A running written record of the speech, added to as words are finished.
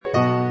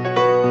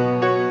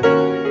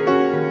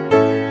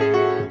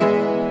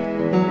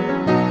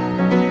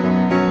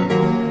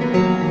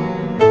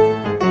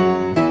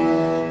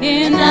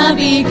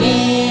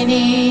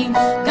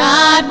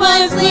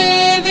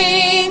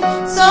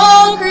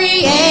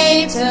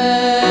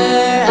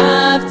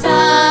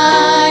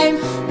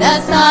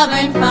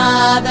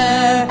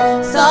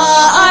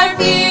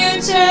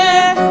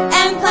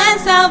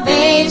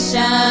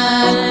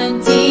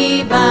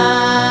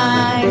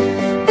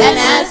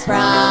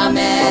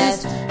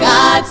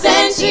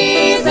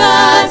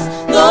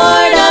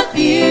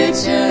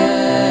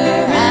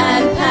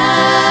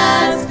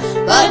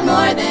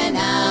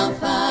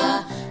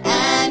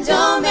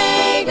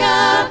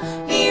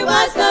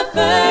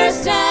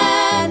first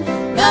and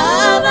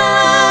the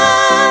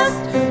last.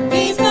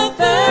 He's the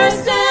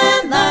first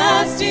and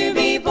last to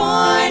be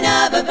born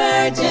of a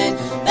virgin,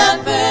 the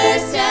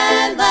first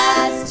and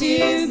last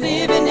to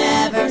live and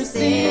never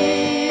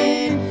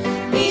sin.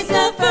 He's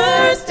the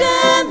first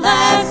and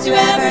last to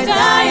ever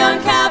die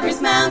on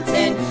Calvary's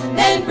mountain,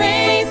 then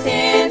raise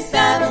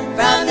himself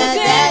from the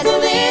dead to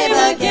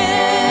live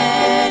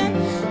again.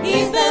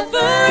 He's the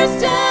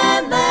first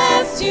and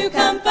last to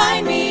come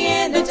find me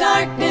in the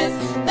darkness,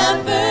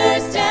 the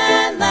first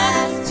and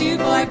last to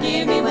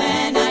forgive me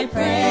when I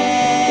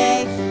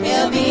pray.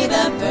 He'll be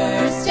the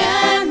first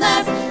and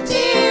last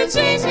to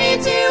change me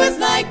to his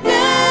likeness,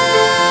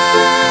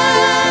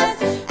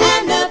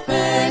 and the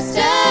first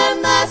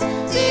and last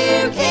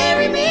to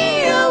carry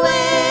me away.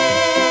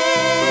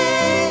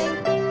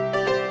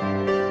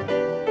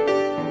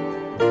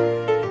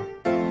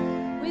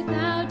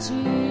 Without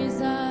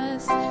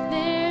Jesus,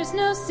 there's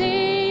no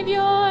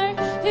Savior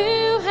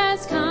who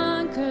has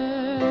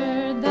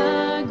conquered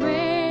the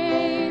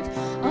grave.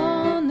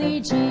 Only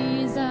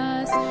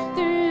Jesus,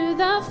 through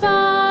the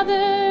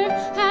Father,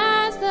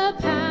 has the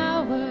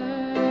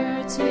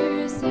power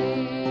to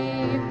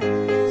save.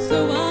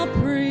 So I'll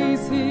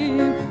praise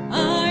him,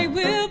 I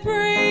will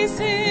praise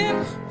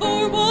him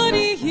for what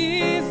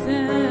he is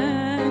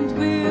and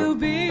will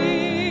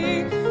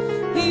be.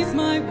 He's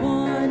my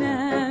one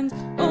and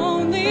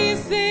only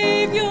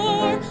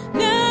Savior,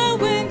 now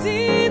and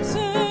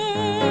eternally.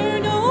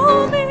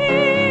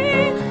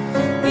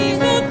 He's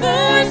the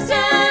first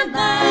and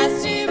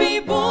last to be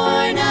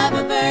born of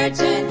a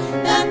virgin,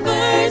 the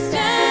first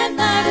and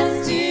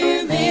last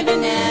to live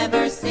and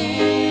never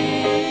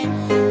sin.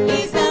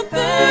 He's the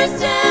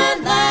first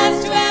and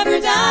last to ever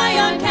die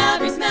on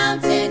Calvary's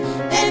mountain,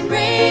 then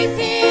raise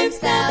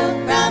himself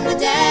from the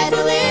dead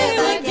to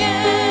live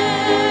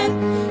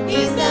again.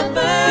 He's the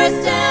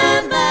first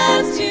and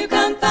last to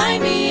come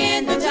find me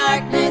in the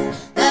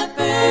darkness, the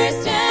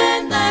first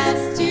and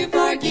last to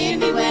forgive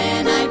me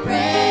when I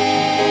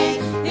pray.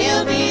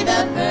 He'll be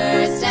the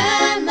first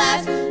and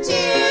last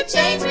to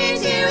change me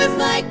to his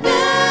likeness,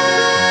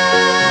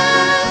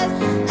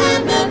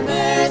 and the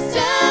first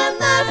and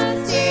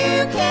last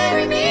to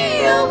carry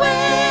me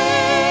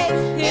away.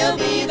 He'll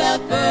be the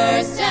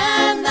first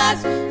and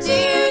last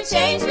to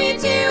change me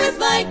to his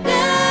likeness,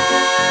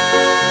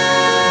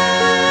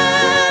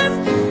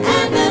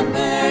 and the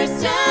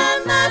first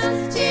and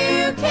last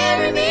to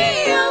carry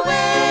me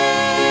away.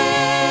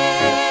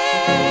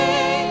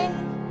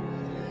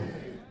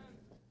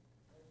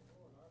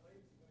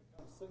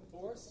 Sing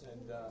for us,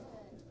 and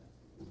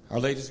our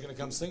ladies are going to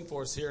come sing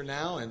for us here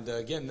now. And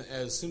again,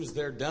 as soon as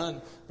they're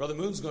done, Brother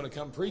Moon's going to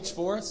come preach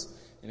for us.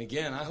 And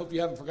again, I hope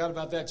you haven't forgot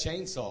about that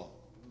chainsaw.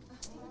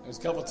 There's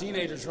a couple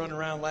teenagers running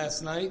around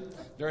last night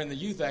during the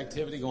youth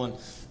activity going,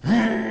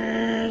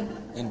 and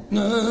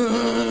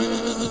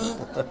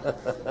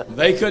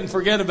they couldn't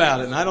forget about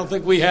it, and I don't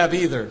think we have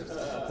either.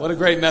 What a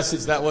great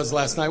message that was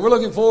last night. We're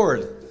looking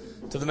forward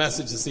to the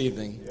message this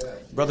evening.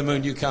 Brother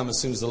Moon, you come as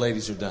soon as the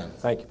ladies are done.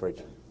 Thank you,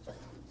 preacher.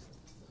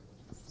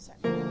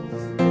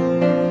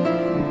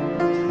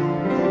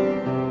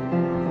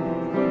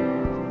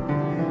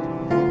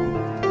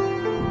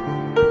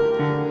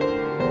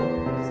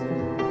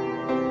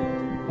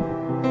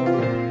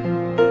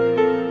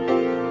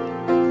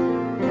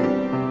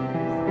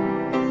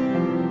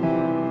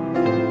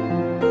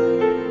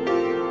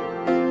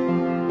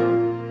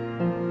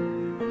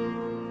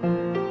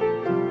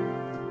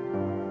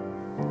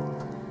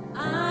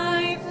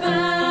 I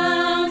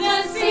found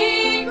a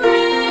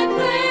secret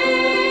place.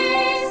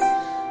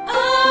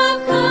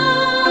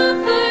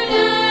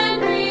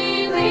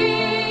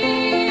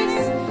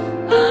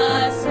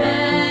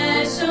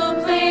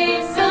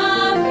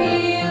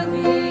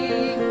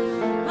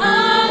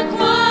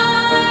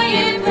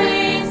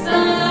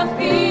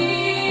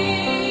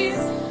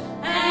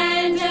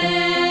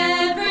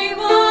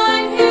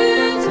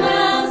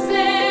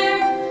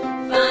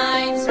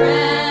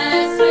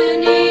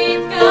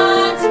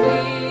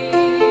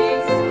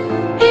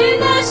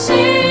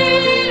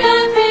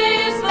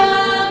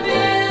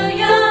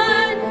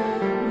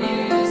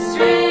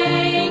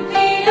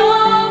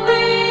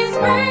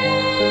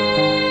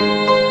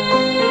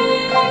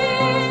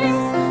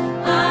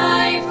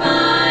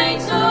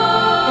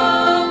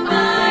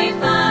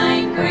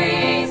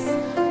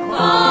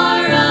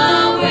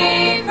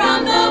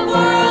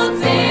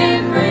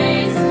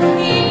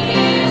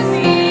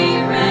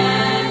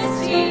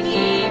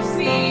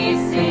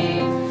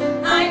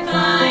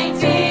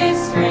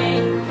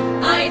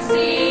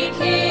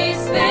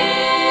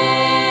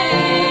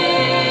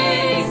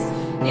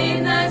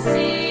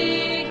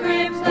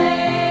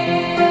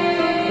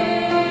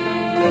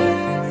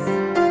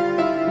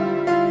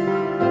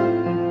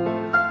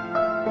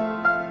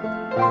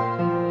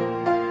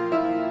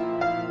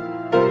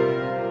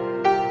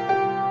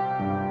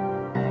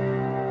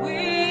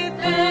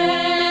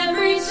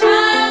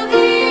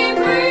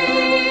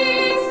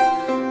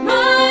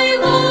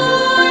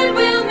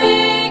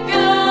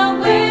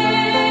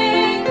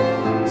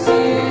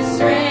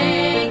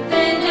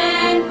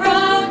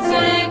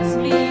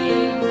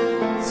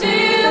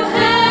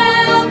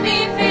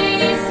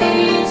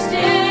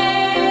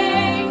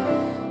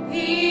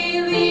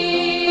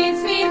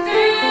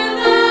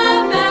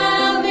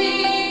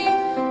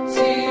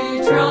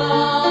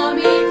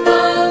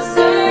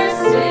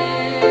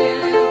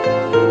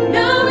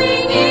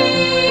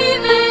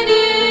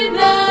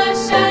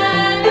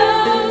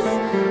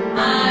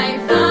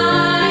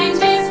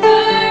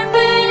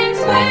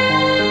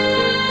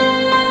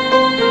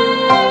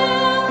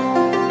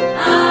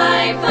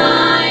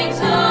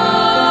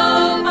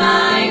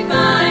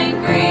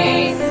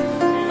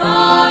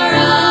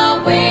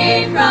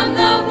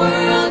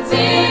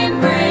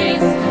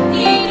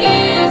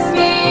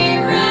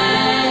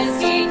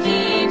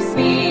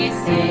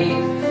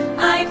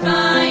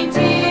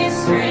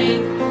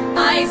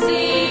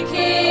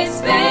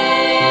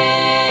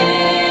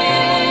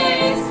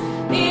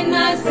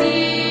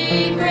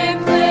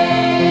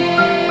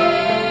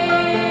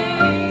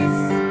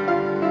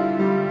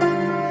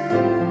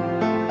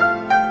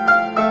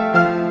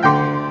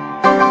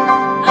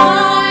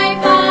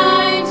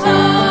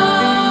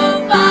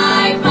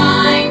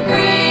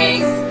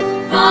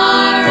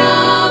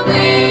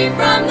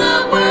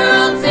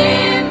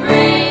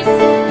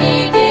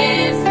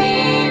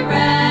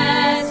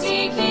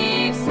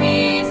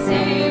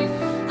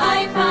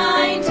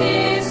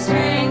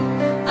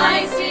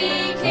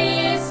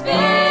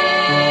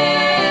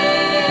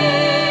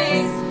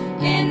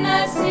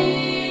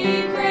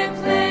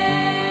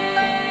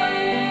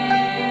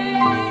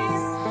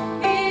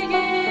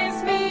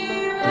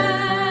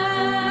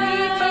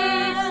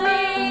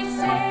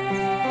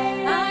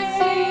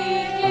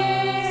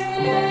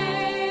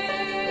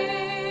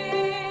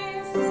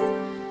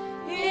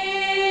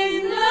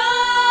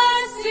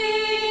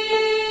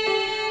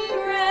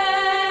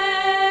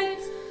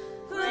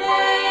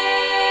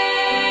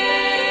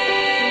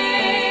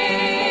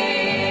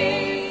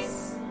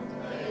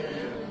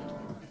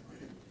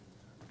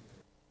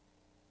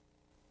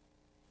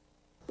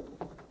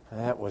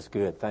 was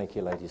good. Thank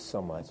you, ladies,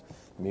 so much.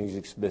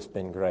 Music's just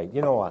been great.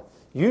 You know,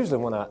 usually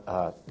when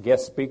a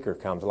guest speaker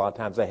comes, a lot of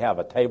times they have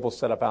a table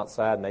set up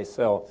outside and they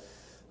sell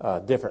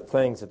different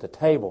things at the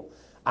table.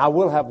 I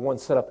will have one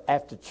set up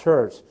after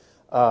church.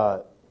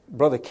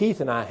 Brother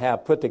Keith and I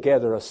have put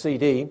together a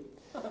CD.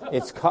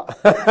 It's called...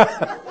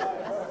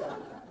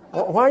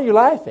 Why are you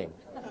laughing?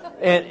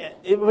 And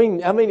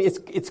I mean,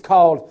 it's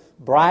called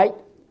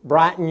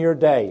Brighten Your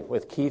Day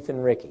with Keith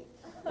and Ricky.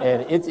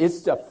 And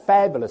it's a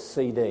fabulous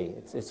CD.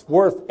 It's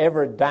worth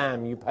every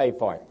dime you pay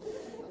for it.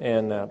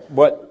 And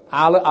but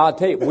I'll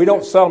tell you, we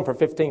don't sell them for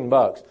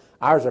 $15.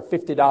 Ours are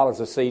 $50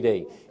 a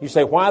CD. You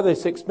say, why are they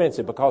so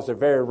expensive? Because they're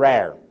very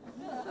rare.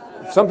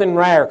 Something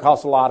rare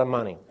costs a lot of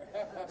money.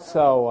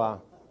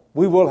 So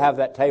we will have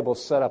that table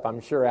set up,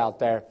 I'm sure, out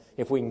there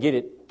if we can get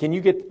it. Can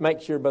you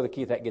make sure, Brother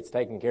Keith, that gets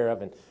taken care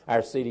of and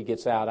our CD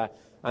gets out?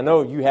 I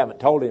know you haven't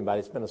told anybody.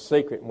 It's been a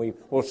secret, and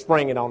we'll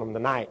spring it on them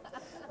tonight.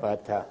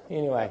 But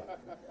anyway,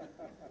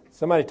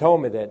 somebody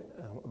told me that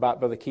about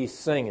Brother Keith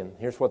singing.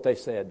 Here's what they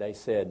said. They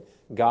said,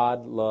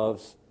 God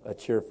loves a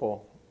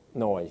cheerful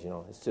noise. You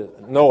know, it's just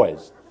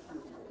noise,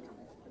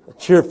 a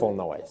cheerful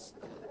noise.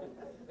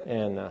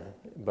 And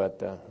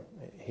but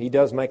he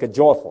does make a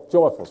joyful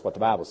is what the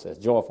Bible says,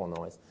 joyful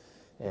noise.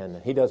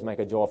 And he does make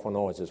a joyful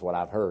noise is what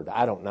I've heard.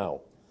 I don't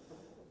know.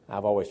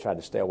 I've always tried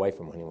to stay away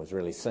from when he was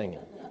really singing.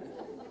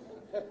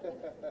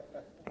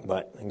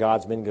 But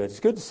God's been good. It's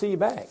good to see you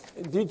back.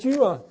 Did you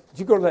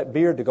go to that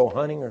beard to go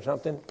hunting or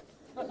something?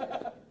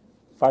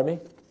 Pardon me?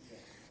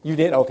 You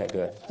did? Okay,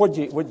 good.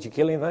 Did you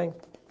kill anything?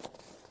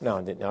 No,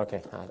 I didn't.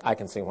 Okay, I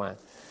can see why.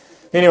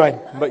 Anyway,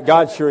 but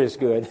God sure is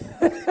good.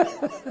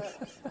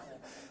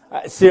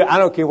 See, I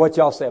don't care what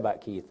y'all say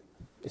about Keith.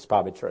 It's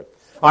probably true.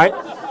 All right?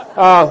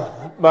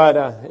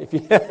 But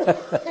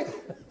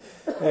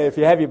if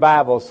you have your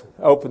Bibles,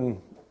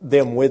 open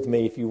them with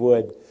me, if you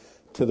would,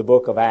 to the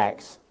book of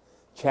Acts,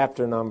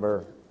 chapter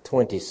number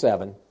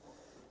 27.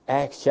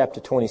 Acts chapter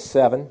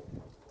 27.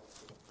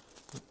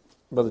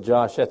 Brother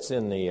Josh, that's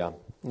in the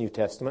New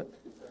Testament,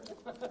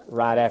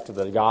 right after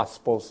the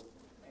Gospels.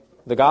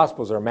 The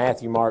Gospels are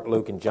Matthew, Mark,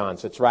 Luke, and John,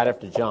 so it's right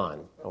after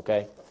John,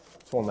 okay?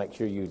 Just want to make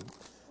sure you...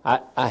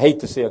 I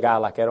hate to see a guy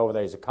like that over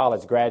there. He's a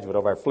college graduate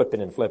over there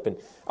flipping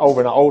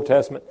over in the Old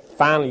Testament.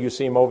 Finally, you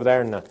see him over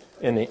there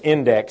in the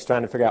index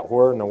trying to figure out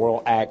where in the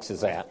world Acts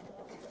is at.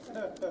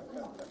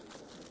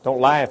 Don't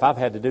laugh. I've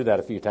had to do that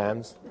a few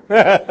times.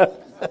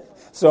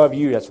 So have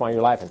you. That's why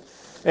you're laughing.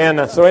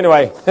 And so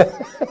anyway.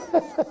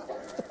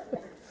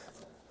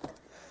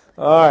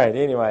 All right.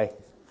 Anyway,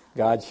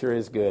 God sure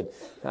is good.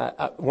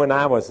 When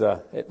I was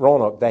at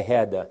Roanoke, they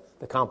had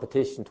the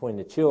competition between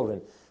the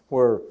children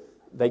where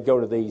they'd go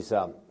to these,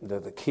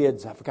 the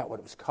kids, I forgot what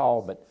it was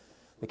called, but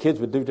the kids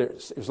would do,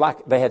 it was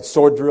like they had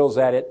sword drills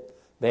at it,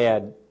 they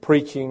had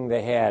preaching,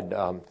 they had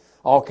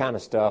all kind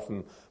of stuff,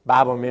 and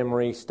Bible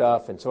memory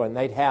stuff, and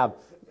they'd have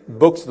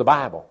books of the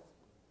Bible.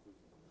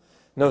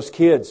 And those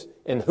kids,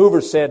 and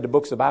Hoover said the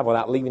books of the Bible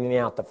without leaving any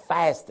out, the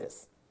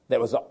fastest that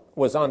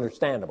was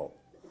understandable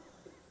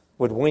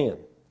would win.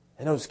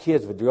 And those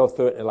kids would go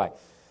through it, and they're like,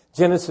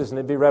 Genesis, and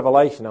it'd be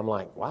Revelation. I'm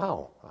like,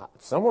 wow,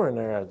 somewhere in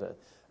there,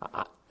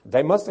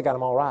 they must have got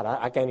them all right.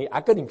 I couldn't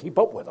even keep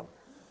up with them.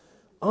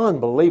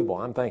 Unbelievable.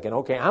 I'm thinking,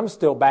 okay, I'm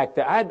still back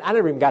there. I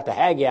never even got to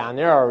Haggai, and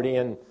they're already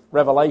in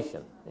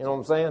Revelation. You know what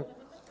I'm saying?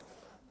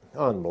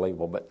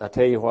 Unbelievable. But I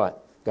tell you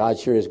what, God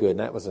sure is good. And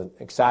that was an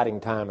exciting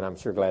time, and I'm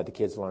sure glad the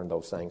kids learned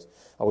those things.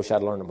 I wish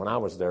I'd learned them when I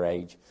was their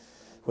age.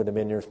 Wouldn't have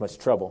been near as much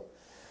trouble.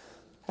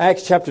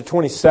 Acts chapter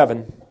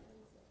 27.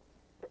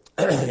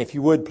 If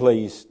you would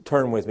please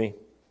turn with me.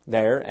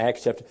 There,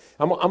 Acts chapter.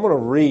 I'm going to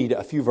read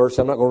a few verses.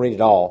 I'm not going to read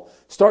it all.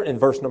 Starting in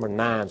verse number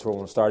 9 is where we're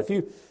going to start. If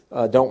you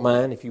don't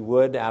mind, if you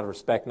would, out of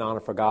respect and honor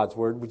for God's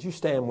word, would you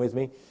stand with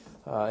me?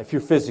 If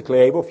you're physically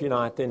able, if you're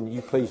not, then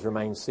you please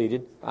remain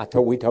seated.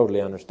 We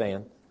totally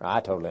understand. I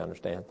totally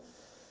understand.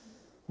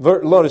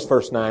 Notice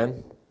verse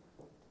 9.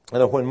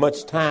 And when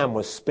much time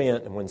was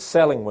spent and when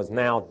selling was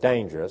now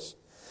dangerous,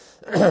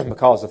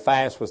 because the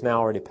fast was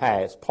now already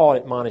past, Paul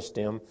admonished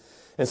them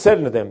and said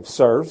unto them,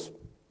 Sirs,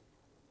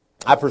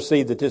 I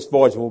perceive that this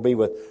voyage will be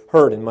with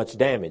hurt and much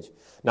damage,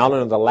 not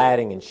only of the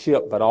lading and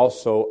ship, but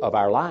also of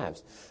our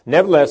lives.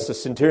 Nevertheless, the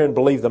centurion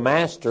believed the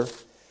master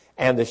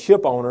and the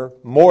ship owner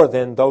more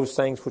than those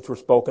things which were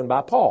spoken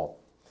by Paul.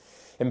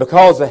 And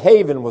because the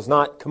haven was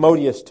not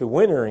commodious to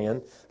winter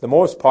in, the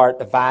most part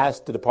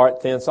advised to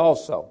depart thence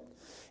also,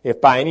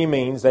 if by any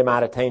means they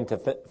might attain to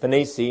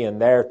Phoenicia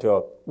and there to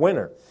a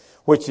winter,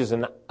 which is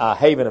a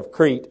haven of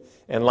Crete,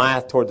 and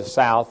lieth toward the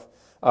south,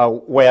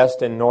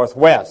 west, and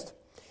northwest.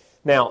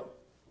 Now,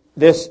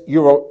 this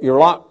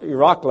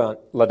Euroclydon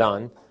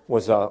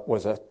was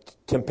a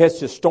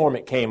tempestuous storm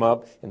that came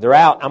up, and they're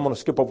out. I'm going to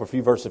skip over a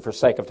few verses for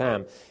sake of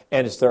time.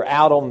 And as they're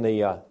out on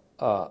the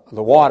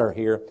water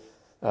here,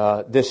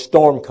 this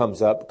storm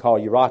comes up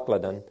called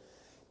Euroclydon,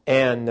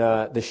 and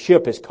the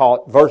ship is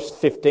caught, verse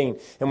 15,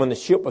 and when the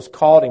ship was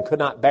caught and could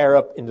not bear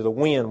up into the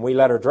wind, we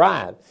let her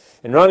drive.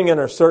 And running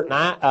under a certain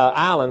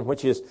island,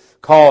 which is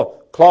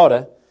called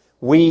Clauda,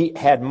 we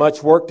had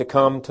much work to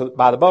come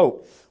by the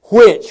boat,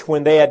 which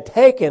when they had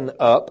taken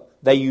up,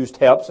 they used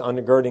helps,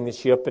 undergirding the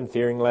ship and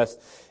fearing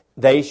lest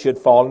they should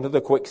fall into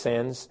the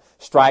quicksands,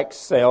 strike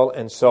sail,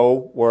 and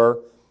so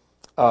were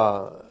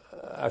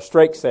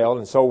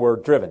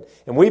driven.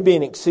 And we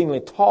being exceedingly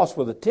tossed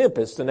with a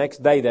tempest, the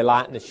next day they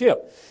lightened the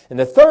ship. And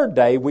the third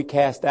day we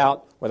cast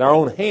out with our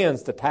own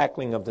hands the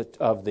tackling of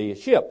the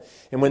ship.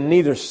 And when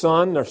neither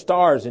sun nor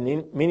stars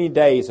in many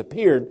days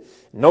appeared,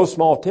 no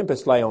small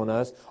tempest lay on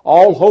us,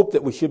 all hope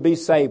that we should be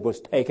saved was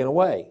taken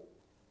away.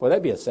 Well,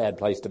 that'd be a sad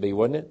place to be,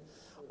 wouldn't it?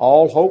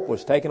 All hope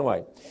was taken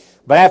away.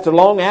 But after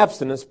long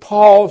abstinence,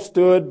 Paul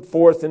stood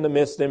forth in the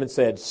midst of them and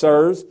said,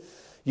 Sirs,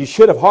 you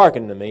should have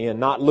hearkened to me and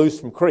not loosed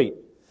from Crete,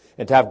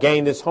 and to have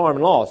gained this harm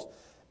and loss.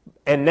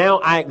 And now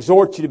I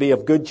exhort you to be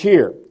of good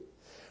cheer.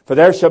 For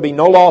there shall be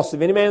no loss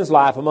of any man's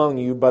life among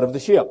you, but of the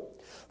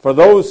ship. For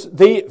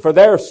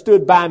there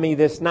stood by me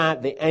this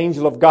night the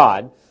angel of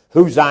God,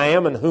 whose I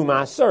am and whom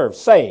I serve,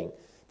 saying,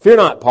 Fear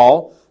not,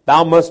 Paul,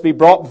 thou must be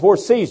brought before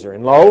Caesar.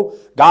 And lo,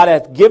 God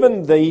hath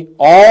given thee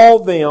all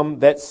them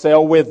that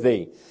sail with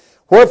thee.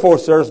 Wherefore,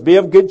 sirs, be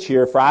of good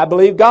cheer, for I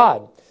believe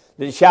God,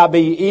 that it shall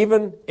be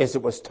even as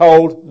it was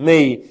told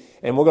me.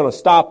 And we're going to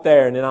stop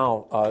there, and then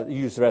I'll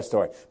use the rest of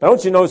the story. But I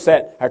want you to notice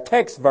that our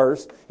text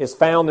verse is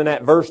found in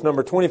that verse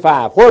number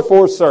 25.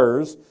 Wherefore,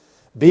 sirs,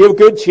 be of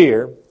good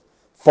cheer,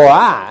 for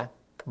I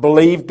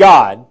believe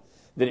God,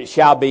 that it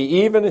shall be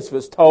even as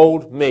was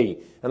told me.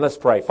 And let's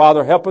pray.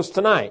 Father, help us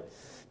tonight.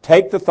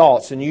 Take the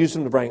thoughts and use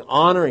them to bring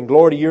honor and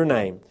glory to your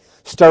name.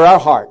 Stir our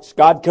hearts.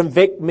 God,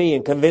 convict me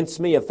and convince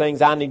me of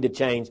things I need to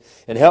change,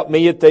 and help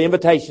me at the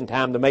invitation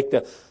time to make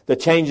the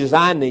changes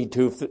I need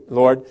to,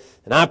 Lord.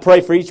 And I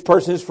pray for each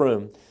person in this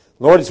room.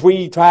 Lord, as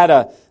we try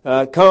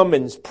to come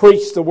and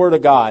preach the Word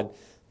of God,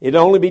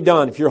 it'll only be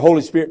done if your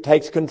Holy Spirit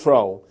takes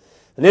control.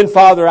 And then,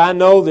 Father, I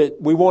know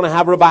that we want to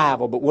have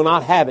revival, but we'll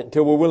not have it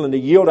until we're willing to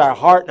yield our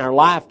heart and our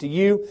life to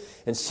you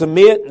and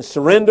submit and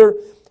surrender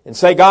and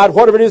say, God,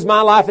 whatever it is in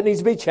my life that needs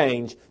to be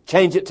changed,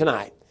 change it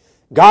tonight.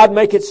 God,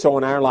 make it so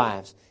in our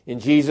lives. In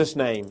Jesus'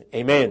 name,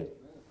 amen.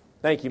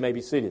 Thank you. You may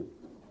be seated.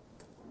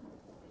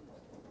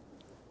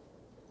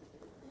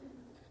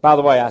 By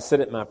the way, I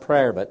said it in my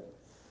prayer, but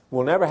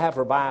we'll never have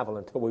revival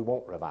until we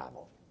want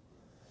revival.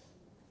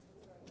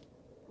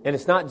 And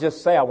it's not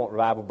just say I want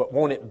revival, but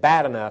want it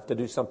bad enough to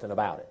do something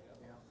about it.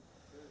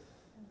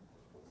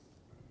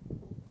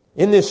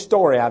 In this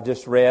story I've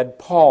just read,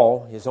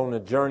 Paul is on a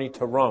journey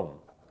to Rome.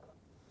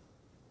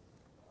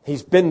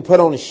 He's been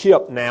put on a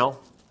ship now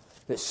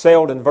that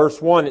sailed. In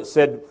verse 1, it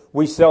said,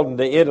 we sailed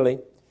into Italy.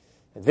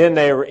 And then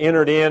they were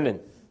entered in and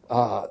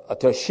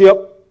to a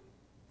ship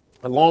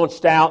and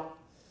launched out.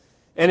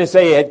 And as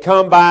they had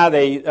come by,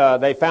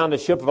 they found the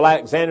ship of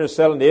Alexander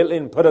sailing to Italy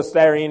and put us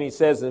therein, he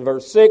says in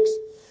verse 6.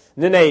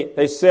 And then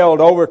they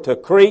sailed over to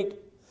Crete.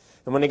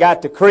 And when they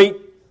got to Crete,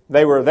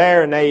 they were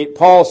there, and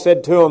Paul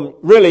said to them,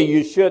 really,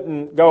 you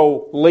shouldn't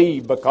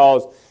leave,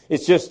 because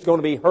it's just going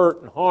to be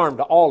hurt and harm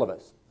to all of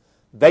us.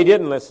 They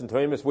didn't listen to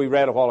him, as we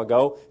read a while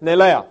ago, and they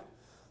left.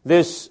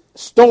 This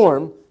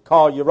storm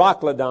called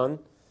Euroclydon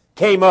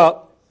came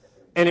up,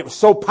 and it was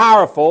so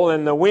powerful,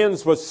 and the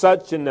winds was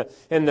such, and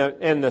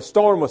the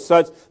storm was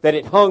such that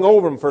it hung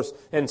over them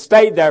and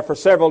stayed there for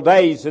several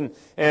days, and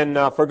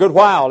for a good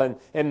while,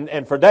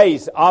 and for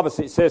days.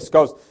 Obviously, it says,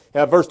 because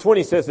verse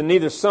 20 says, and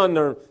neither sun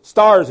nor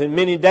stars in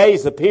many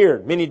days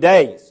appeared. Many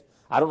days.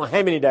 I don't know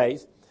how many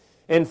days.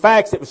 In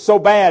fact, it was so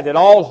bad that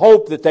all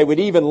hope that they would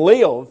even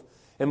live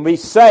and be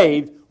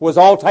saved was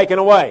all taken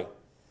away.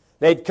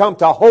 They'd come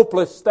to a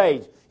hopeless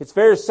stage. It's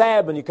very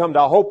sad when you come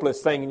to a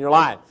hopeless thing in your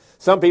life.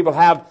 Some people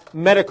have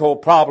medical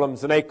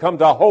problems, and they come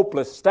to a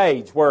hopeless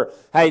stage where,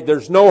 hey,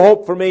 there's no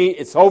hope for me.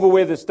 It's over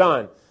with. It's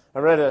done.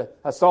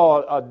 I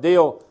saw a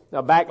deal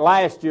back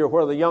last year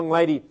where the young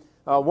lady,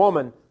 a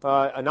woman,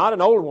 not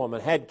an old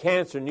woman, had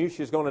cancer, knew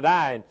she was going to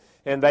die,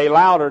 and they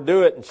allowed her to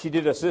do it, and she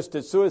did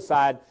assisted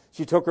suicide.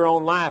 She took her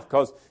own life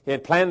because she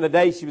had planned the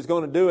day she was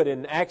going to do it,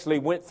 and actually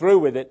went through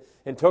with it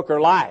and took her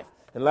life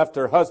and left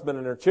her husband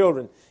and her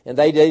children. And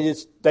they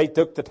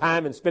took the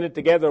time and spent it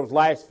together those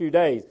last few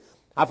days.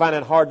 I find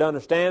it hard to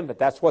understand, but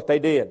that's what they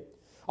did.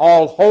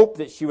 All hope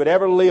that she would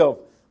ever live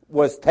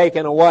was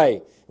taken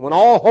away. When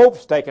all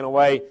hope's taken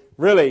away,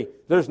 really,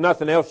 there's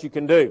nothing else you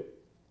can do.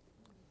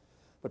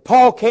 But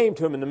Paul came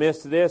to him in the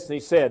midst of this, and he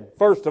said,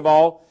 first of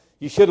all,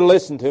 you should have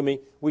listened to me.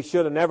 We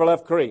should have never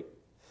left Crete.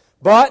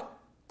 But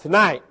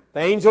tonight, the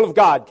angel of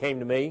God came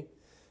to me.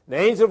 And the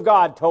angel of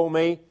God told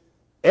me,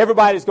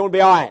 everybody's going to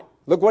be all right.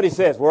 Look what he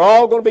says. We're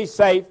all going to be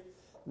safe.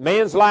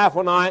 Man's life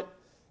will not.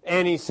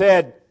 And he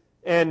said,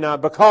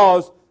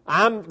 because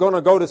I'm going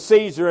to go to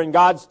Caesar, and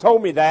God's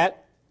told me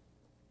that,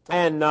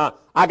 and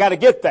I got to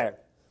get there.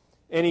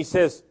 And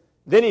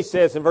then he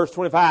says in verse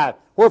 25,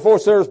 wherefore,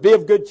 sirs, be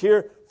of good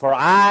cheer, for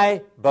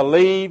I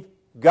believe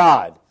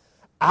God.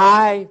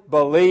 I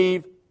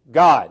believe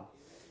God.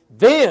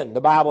 Then,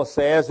 the Bible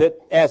says that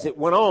as it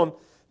went on,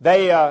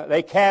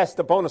 they cast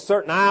upon a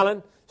certain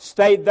island,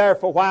 stayed there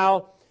for a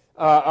while,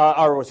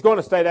 or was going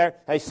to stay there.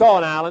 They saw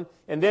an island,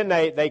 and then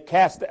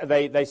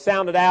they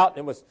sounded out, and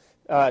it was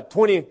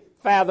 20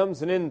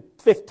 fathoms, and then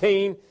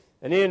 15,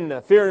 and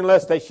then fearing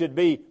lest the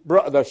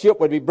ship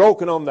would be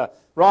broken on the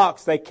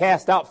rocks, they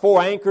cast out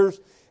 4 anchors.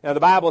 Now the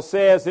Bible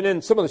says, and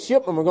then some of the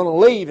shipmen were going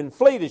to leave and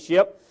flee the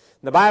ship.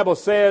 And the Bible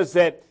says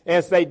that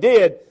as they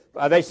did,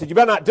 they said, you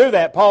better not do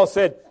that. Paul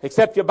said,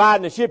 except you abide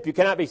in the ship, you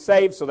cannot be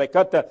saved. So they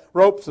cut the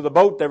ropes of the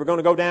boat they were going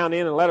to go down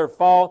in and let her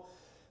fall.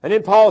 And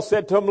then Paul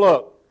said to them,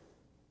 look,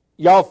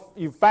 y'all,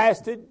 you've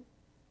fasted.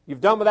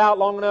 You've done without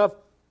long enough.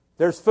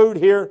 There's food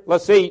here.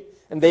 Let's eat.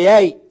 And they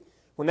ate.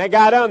 When they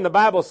got done, the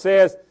Bible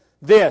says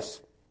this.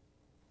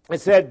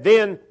 It said,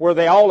 then were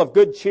they all of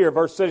good cheer,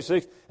 verse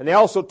 36, and they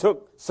also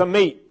took some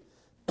meat.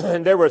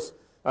 And there was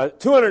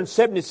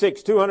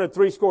 276,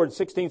 203 scored,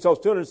 16 souls,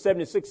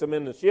 276 of them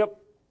in the ship.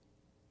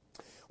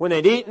 When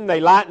they'd eaten,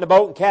 they lightened the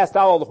boat and cast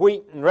out all the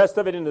wheat and the rest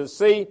of it into the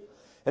sea.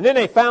 And then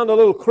they found a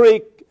little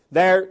creek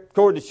there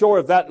toward the shore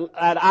of that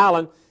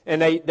island,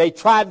 and they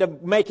tried to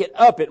make it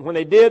up it. When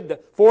they did, the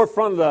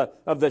forefront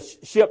of the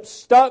ship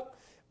stuck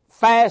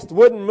fast,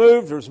 wouldn't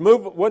move,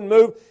 wouldn't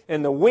move,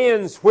 and the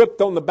winds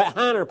whipped on the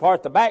hinder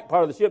part, the back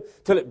part of the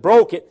ship, till it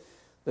broke it.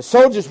 The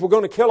soldiers were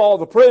going to kill all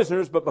the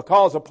prisoners, but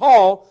because of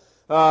Paul,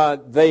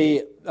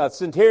 the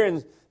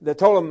centurions, they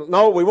told them,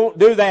 no, we won't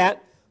do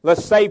that.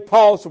 Let's save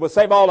Paul, so we'll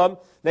save all of them.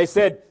 They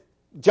said,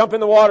 jump in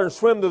the water and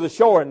swim to the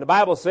shore. And the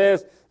Bible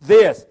says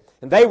this,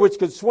 and they which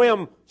could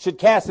swim should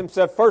cast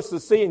themselves first to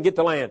the sea and get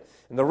to land.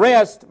 And the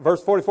rest,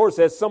 verse 44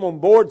 says, some on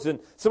boards and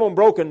some on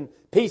broken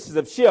pieces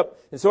of ship.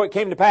 And so it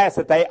came to pass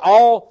that they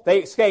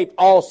escaped,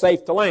 all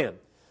safe to land.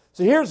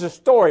 So here's the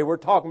story we're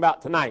talking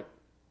about tonight.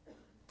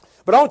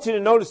 But I want you to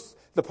notice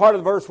the part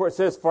of the verse where it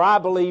says, for I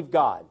believe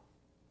God.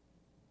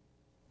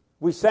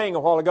 We sang a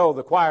while ago,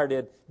 the choir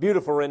did,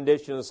 beautiful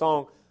rendition of the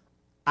song,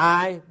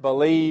 I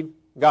believe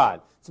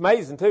God. It's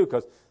amazing too,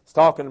 because I was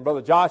talking to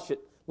Brother Josh at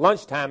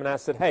lunchtime, and I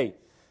said, hey,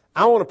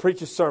 I want to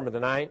preach a sermon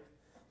tonight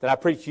that I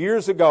preached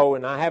years ago,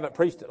 and I haven't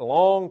preached it in a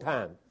long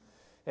time.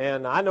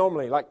 And I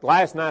normally, like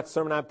last night's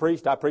sermon I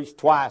preached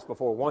twice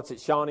before, once at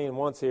Shawnee and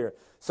once here.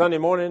 Sunday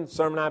morning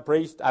sermon I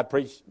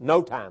preached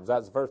no times. That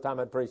was the first time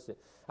I preached it.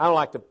 I don't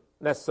like to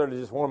necessarily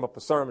just warm up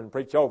a sermon and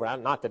preach over it.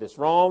 Not that it's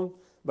wrong,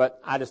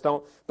 but I just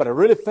don't. But I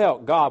really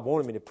felt God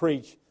wanted me to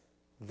preach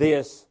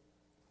this,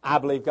 I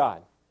believe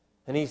God.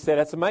 And he said,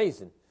 that's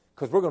amazing,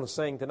 because we're going to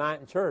sing tonight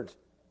in church,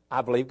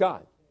 I believe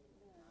God.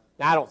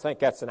 Now, I don't think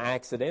that's an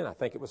accident. I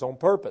think it was on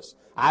purpose.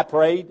 I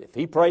prayed. If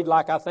he prayed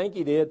like I think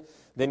he did,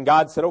 then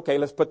God said, okay,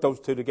 let's put those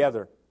two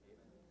together.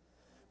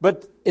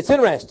 But it's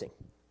interesting.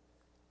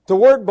 The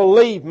word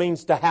believe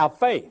means to have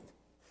faith.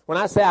 When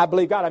I say I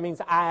believe God, it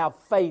means I have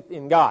faith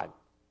in God.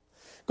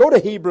 Go to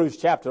Hebrews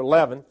chapter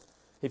 11,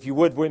 if you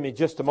would with me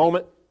just a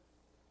moment.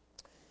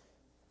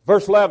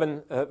 Verse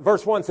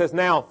 1 says,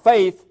 now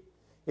faith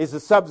is the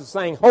substance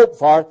of things hoped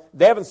for,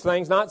 the evidence of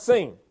things not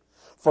seen.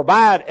 For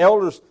by it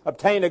elders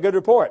obtained a good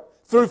report.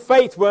 Through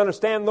faith we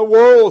understand the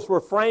worlds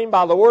were framed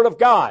by the word of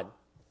God,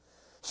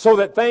 so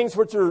that things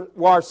which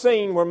are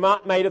seen were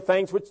not made of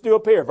things which do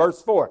appear.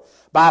 Verse 4,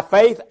 by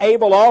faith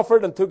Abel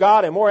offered unto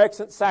God a more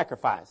excellent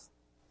sacrifice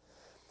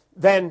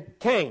than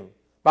Cain,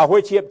 by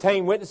which he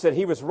obtained witness that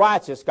he was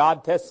righteous,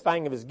 God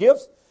testifying of his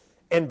gifts,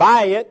 and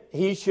by it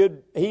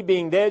he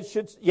being dead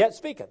should yet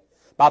speaketh.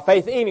 By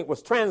faith Enoch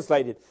was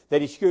translated,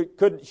 that he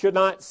should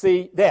not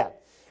see death,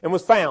 and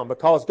was found,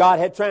 because God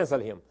had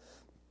translated him.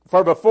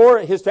 For before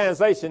his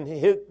translation,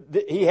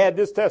 he had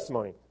this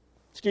testimony,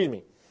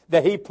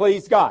 that he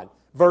pleased God.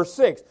 Verse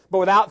 6, but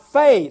without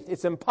faith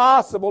it's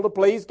impossible to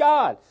please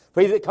God.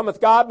 For he that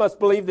cometh God must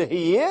believe that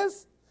he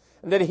is,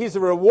 and that he's a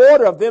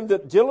rewarder of them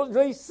that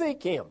diligently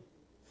seek him.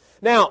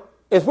 Now,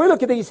 as we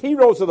look at these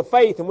heroes of the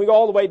faith, and we go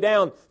all the way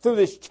down through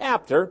this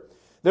chapter,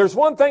 there's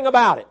one thing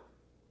about it.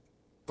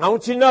 I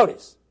want you to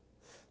notice.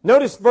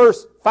 Notice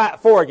verse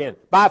 4 again.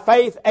 By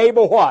faith,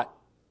 Abel what?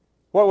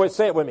 What would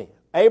say it with me?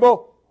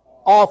 Abel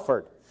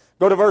offered.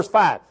 Go to verse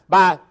 5.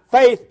 By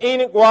faith,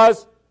 Enoch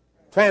was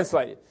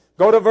translated.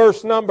 Go to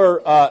verse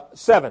number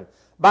 7.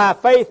 By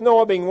faith,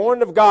 Noah, being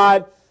warned of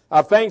God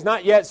of things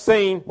not yet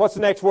seen. What's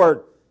the next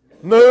word?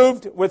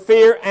 Moved with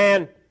fear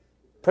and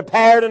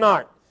prepared an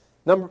ark.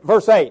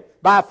 Verse 8.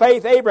 By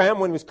faith, Abraham,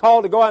 when he was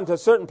called to go out into a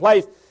certain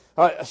place,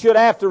 should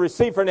after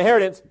receive for an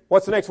inheritance.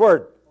 What's the next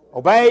word?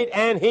 Obeyed,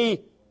 and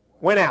he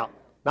went out,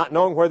 not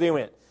knowing where they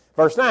went.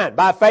 Verse 9.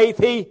 By faith,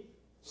 he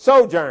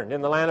sojourned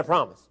in the land of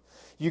promise.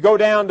 You go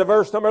down to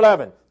verse number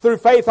 11. Through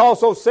faith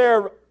also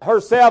Sarah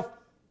herself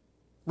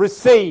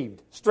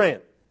received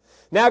strength.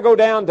 Now go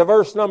down to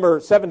verse number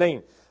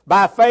 17.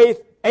 By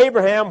faith,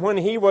 Abraham, when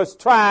he was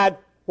tried,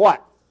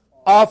 what?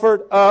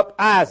 Offered up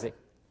Isaac.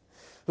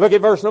 Look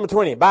at verse number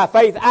 20. By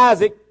faith,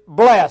 Isaac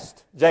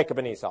blessed Jacob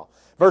and Esau.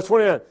 Verse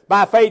 21.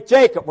 By faith,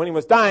 Jacob, when he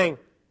was dying,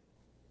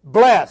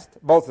 blessed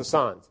both the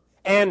sons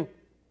and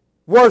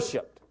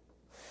worshipped.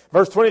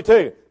 Verse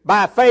 22.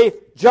 By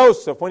faith,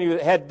 Joseph, when he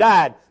had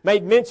died,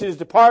 made mention of his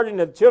departing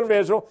to the children of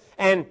Israel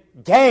and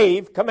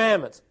gave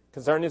commandments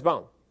concerning his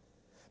bones.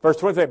 Verse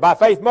 23. By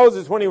faith,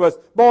 Moses, when he was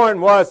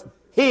born, was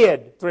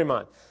hid 3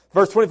 months.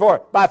 Verse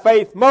 24. By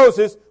faith,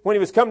 Moses, when he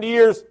was come to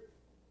years,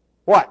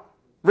 what?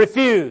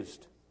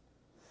 Refused.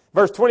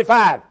 Verse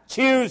 25,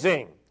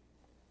 choosing.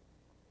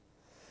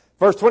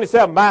 Verse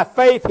 27, by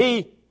faith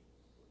he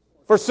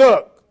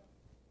forsook.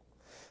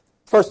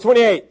 Verse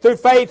 28, through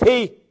faith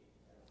he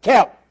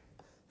kept.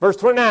 Verse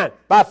 29,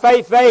 by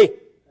faith they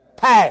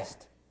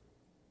passed.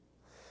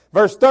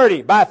 Verse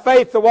 30, by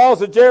faith the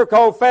walls of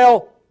Jericho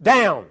fell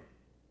down.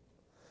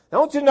 Now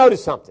I want you to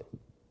notice something.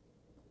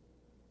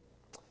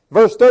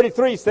 Verse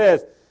 33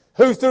 says,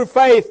 who through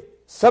faith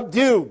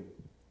subdued.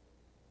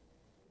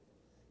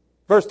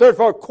 Verse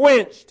 34,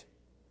 quenched,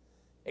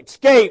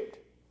 escaped.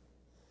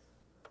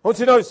 I want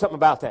you to notice something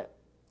about that.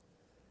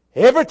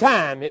 Every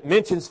time it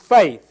mentions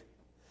faith,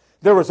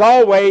 there was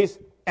always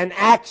an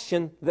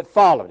action that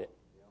followed it.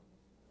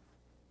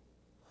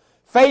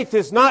 Faith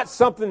is not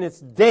something that's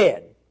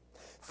dead.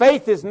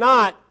 Faith is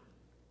not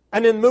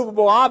an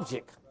immovable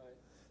object.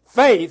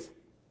 Faith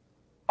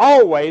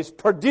always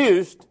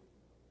produced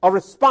a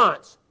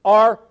response,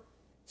 or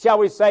shall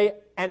we say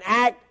an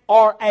act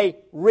or a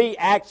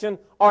reaction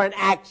or an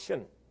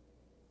action.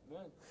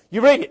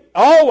 You read it.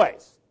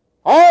 Always.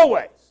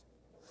 Always.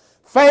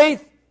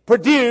 Faith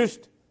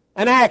produced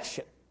an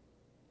action.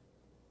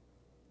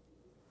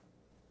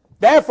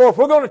 Therefore, if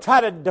we're going to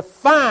try to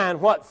define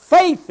what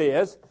faith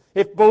is,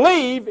 if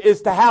believe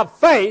is to have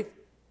faith,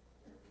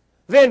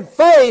 then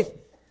faith,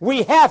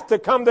 we have to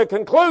come to a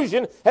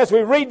conclusion as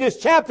we read this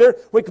chapter,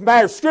 we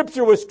compare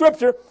Scripture with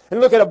Scripture and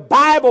look at a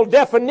Bible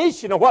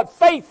definition of what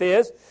faith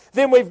is,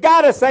 then we've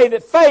got to say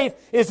that faith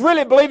is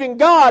really believing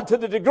God to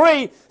the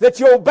degree that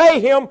you obey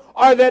Him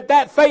or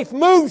that faith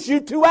moves you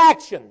to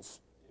actions.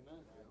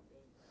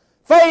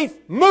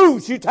 Faith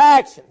moves you to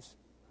actions.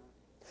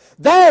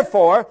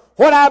 Therefore,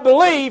 what I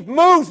believe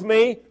moves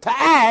me to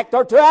act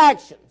or to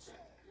actions.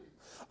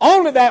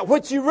 Only that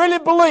which you really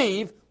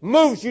believe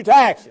moves you to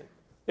action.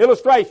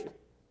 Illustration.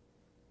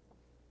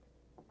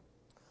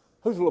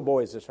 Whose little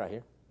boy is this right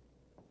here?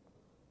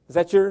 Is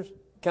that yours?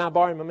 Can I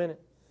borrow him a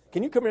minute?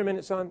 Can you come here a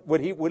minute, son?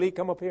 Will he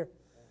come up here?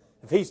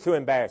 If he's too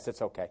embarrassed,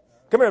 it's okay.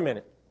 Come here a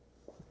minute.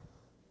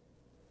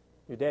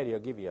 Your daddy will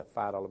give you a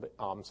 $5 bill.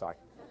 Oh, I'm sorry.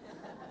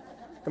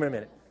 Come here a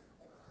minute.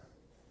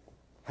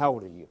 How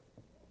old are you?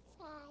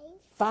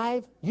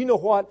 5? You know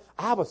what?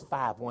 I was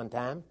 5 one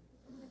time,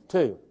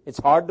 too. It's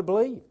hard to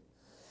believe.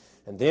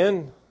 And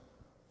then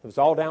it was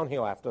all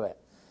downhill after that.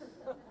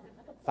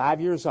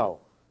 5 years old.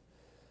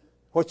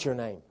 What's your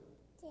name?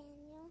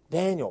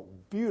 Daniel.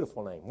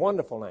 Beautiful name.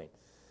 Wonderful name.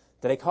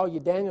 Do they call you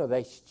Daniel or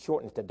they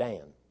shorten it to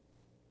Dan?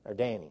 Or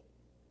Danny?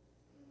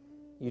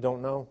 You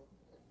don't know?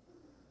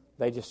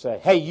 They just say,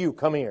 hey, you,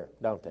 come here,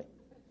 don't they?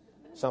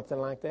 Something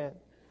like that?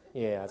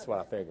 Yeah, that's what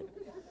I figured.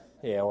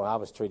 Yeah, well, I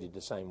was treated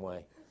the same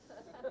way.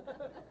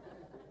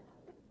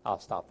 I'll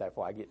stop there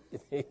before I get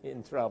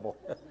in trouble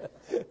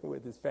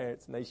with his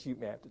parents and they shoot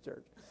me after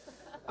church.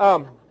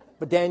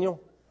 But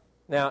Daniel,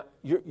 now,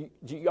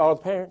 are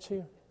the parents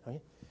here?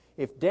 Okay.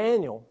 If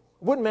Daniel,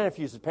 it wouldn't matter if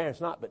he was his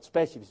parents or not, but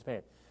especially if he's his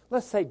parents.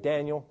 Let's say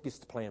Daniel gets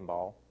to playing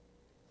ball,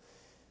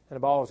 and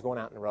the ball is going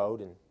out in the road,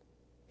 and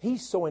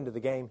he's so into the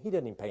game, he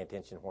doesn't even pay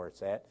attention to where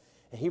it's at,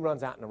 and he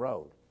runs out in the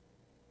road.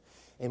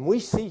 And we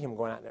see him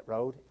going out in that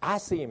road. I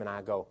see him, and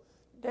I go,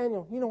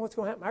 Daniel, you know what's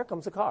going to happen? Here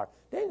comes the car.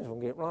 Daniel's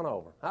going to get run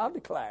over. I'll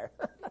declare.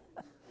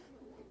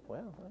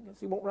 Well, I guess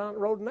he won't run out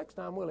the road next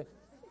time, will he?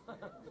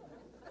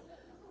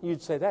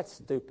 You'd say, that's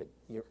stupid.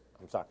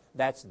 I'm sorry.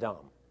 That's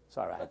dumb.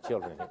 Sorry, I had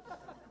children here.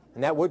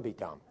 And that would be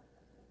dumb.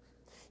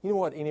 You know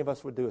what any of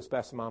us would do,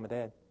 especially mom and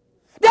dad?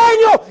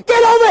 Daniel,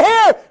 get over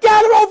here! Get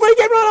out of the road before you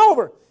get run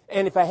over!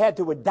 And if I had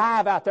to, would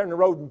dive out there in the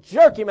road and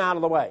jerk him out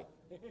of the way.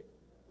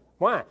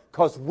 Why?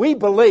 Because we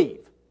believe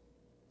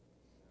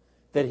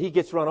that he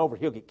gets run over,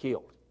 he'll get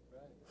killed.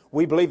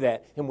 We believe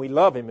that, and we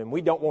love him, and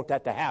we don't want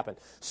that to happen.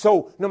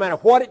 So no matter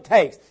what it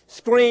takes,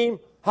 scream,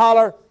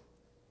 holler,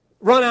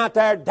 run out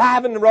there,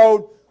 dive in the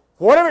road,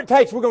 whatever it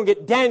takes, we're going to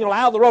get Daniel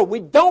out of the road. We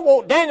don't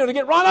want Daniel to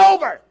get run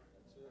over.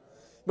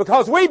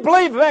 Because we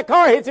believe if that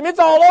car hits him, it's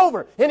all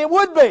over. And it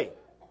would be.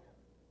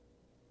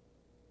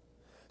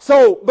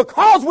 So,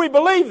 because we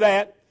believe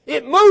that,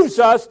 it moves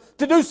us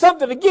to do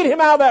something to get him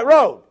out of that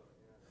road.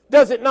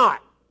 Does it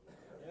not?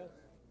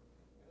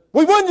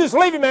 We wouldn't just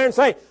leave him there and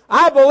say,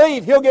 I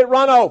believe he'll get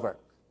run over.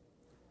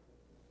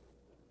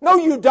 No,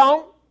 you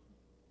don't.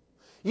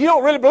 You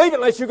don't really believe it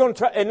unless you're going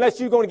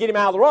to get him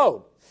out of the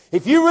road.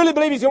 If you really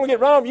believe he's going to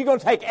get run over, you're going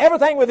to take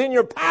everything within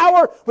your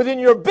power, within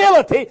your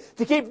ability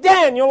to keep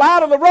Daniel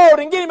out of the road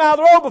and get him out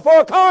of the road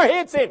before a car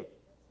hits him.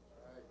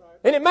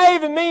 And it may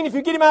even mean if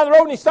you get him out of the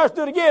road and he starts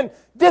to do it again,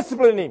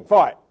 discipline him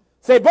for it.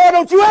 Say, boy,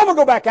 don't you ever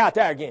go back out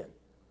there again.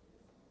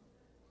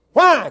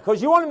 Why?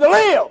 Because you want him to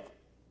live.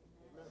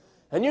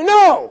 And you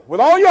know with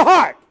all your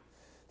heart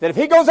that if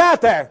he goes out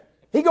there,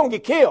 he's going to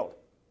get killed.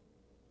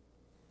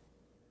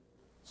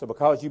 So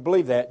because you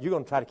believe that, you're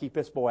going to try to keep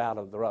this boy out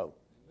of the road.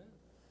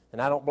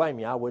 And I don't blame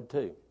you, I would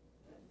too.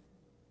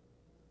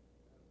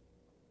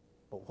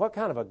 But what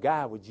kind of a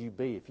guy would you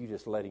be if you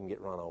just let him get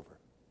run over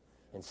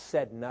and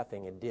said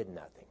nothing and did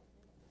nothing?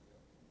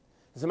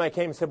 And somebody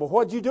came and said, well,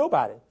 what did you do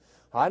about it?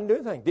 I didn't do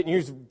anything. Didn't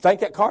you think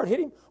that car hit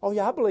him? Oh,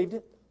 yeah, I believed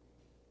it.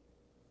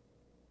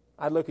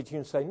 I'd look at you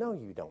and say, no,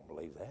 you don't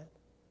believe that.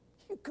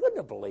 You couldn't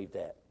have believed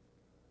that.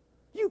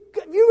 If you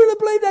really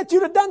believed that,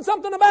 you'd have done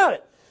something about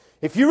it.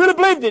 If you really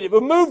believed it, it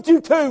would move you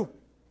to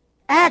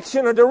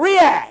action or to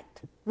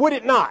react, would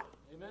it not?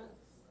 Amen.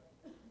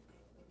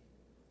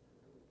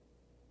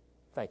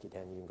 Thank you,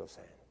 Dan. You can go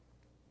stand.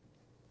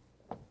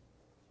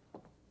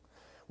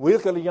 We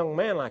look at a young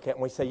man like that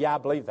and we say, yeah, I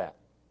believe that.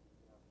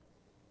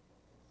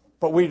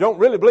 But we don't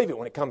really believe it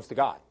when it comes to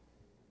God.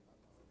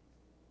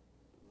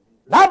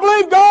 I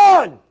believe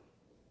God.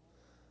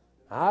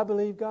 I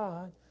believe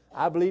God.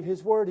 I believe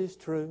His Word is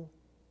true.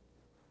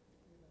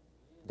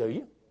 Do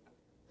you?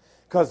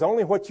 Because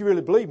only what you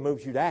really believe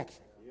moves you to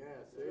action. Yes,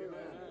 amen.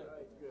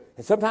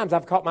 And sometimes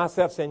I've caught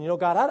myself saying, you know,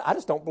 God, I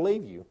just don't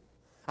believe you.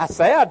 I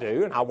say I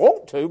do, and I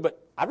want to,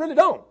 but I really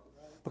don't.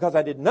 Because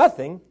I did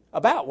nothing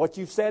about what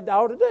you said I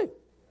ought to do.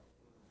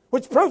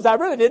 Which proves I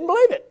really didn't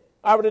believe it.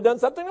 I would have done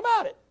something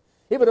about it.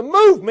 It would have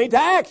moved me to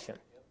action.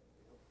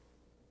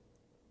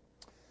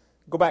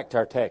 Go back to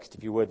our text,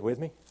 if you would, with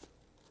me.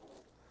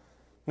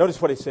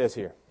 Notice what it says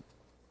here.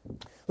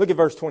 Look at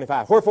verse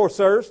 25. Wherefore,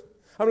 sirs,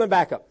 I'm going to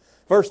back up.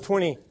 Verse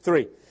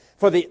 23.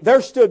 For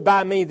there stood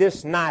by me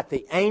this night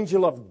the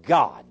angel of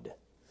God,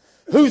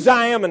 whose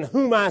I am and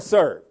whom I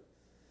serve.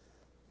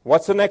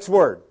 What's the next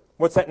word?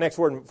 What's that next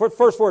word?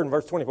 First word in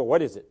verse 24.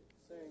 What is it?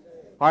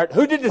 All right.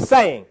 Who did the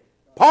saying?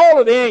 Paul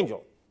or the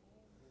angel?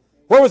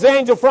 Where was the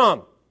angel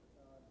from?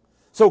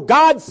 So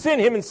God sent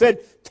him and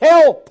said,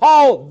 tell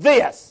Paul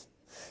this.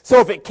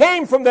 So if it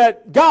came from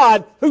that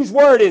God, whose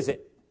word is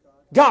it?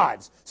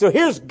 God's. So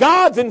here's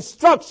God's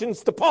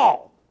instructions to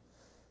Paul.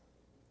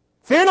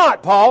 Fear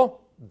not,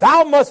 Paul,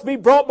 thou must be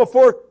brought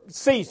before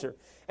Caesar.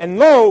 And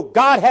lo,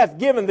 God hath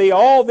given thee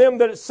all them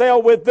that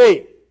sail with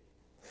thee.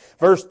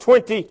 Verse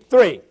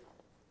 25.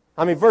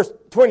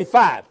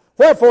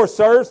 Wherefore,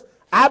 sirs,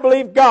 I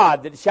believe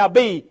God that it shall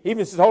be,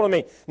 even as hold on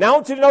me. Now I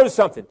want you to notice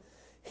something.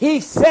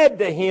 He said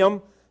to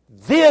him,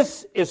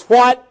 this is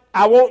what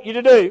I want you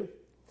to do.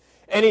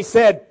 And he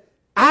said,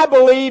 I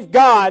believe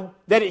God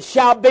that it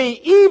shall be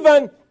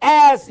even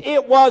as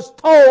it was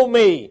told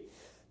me.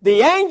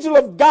 The angel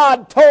of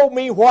God told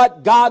me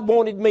what God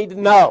wanted me to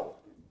know.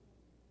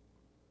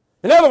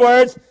 In other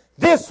words,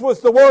 this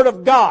was the word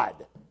of God.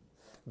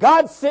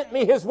 God sent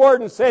me His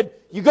word and said,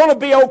 you're going to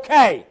be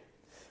okay.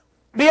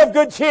 Be of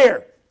good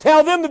cheer.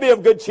 Tell them to be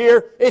of good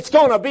cheer. It's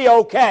going to be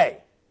okay.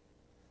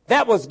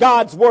 That was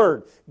God's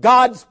word.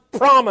 God's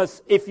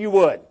promise, if you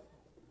would.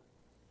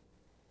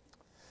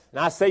 And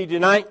I say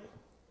tonight,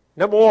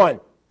 number one,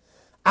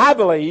 I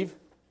believe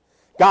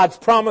God's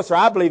promise, or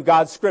I believe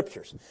God's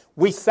scriptures.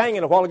 We sang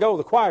it a while ago.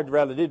 The choir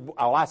rather did.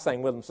 Oh, I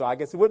sang with them, so I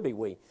guess it would be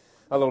we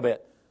a little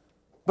bit.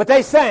 But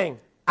they sang,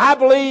 I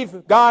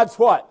believe God's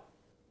what?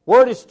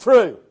 Word is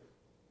true.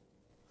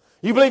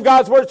 You believe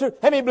God's word is true?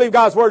 How many believe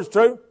God's word is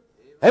true?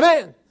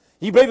 Amen.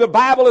 You believe the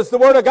Bible is the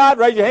word of God?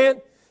 Raise your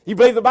hand. You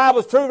believe the Bible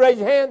is true? Raise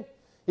your hand.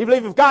 You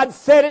believe if God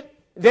said it,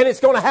 then it's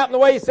going to happen the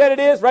way He said it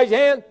is? Raise your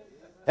hand.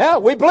 Yeah,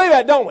 we believe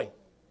that, don't we?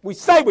 We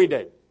say we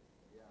do.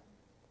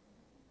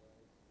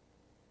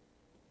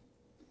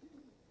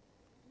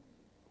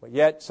 But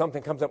yet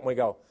something comes up and we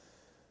go,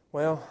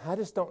 well, I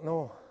just don't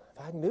know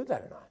if I can do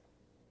that or not.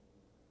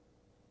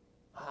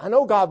 I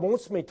know God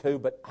wants me to,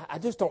 but I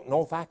just don't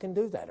know if I can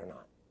do that or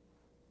not.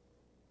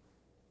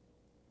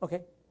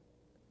 Okay.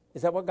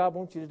 Is that what God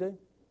wants you to do?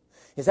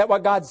 Is that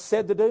what God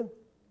said to do?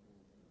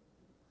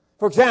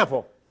 For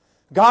example,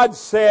 God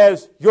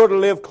says you're to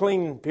live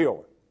clean and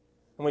pure.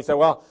 And we say,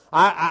 well,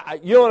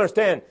 you don't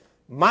understand.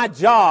 My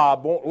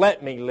job won't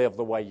let me live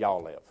the way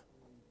y'all live.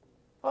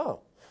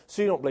 Oh,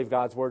 so you don't believe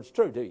God's word's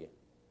true, do you?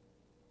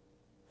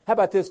 How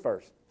about this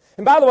verse?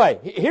 And by the way,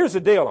 here's the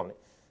deal on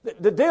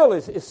it. The deal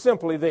is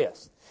simply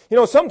this. You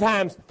know,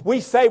 sometimes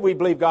we say we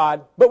believe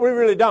God, but we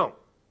really don't.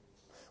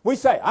 We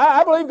say,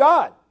 I believe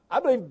God. I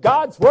believe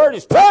God's word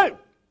is true,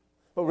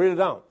 but we really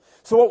don't.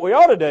 So what we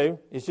ought to do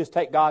is just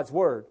take God's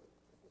word.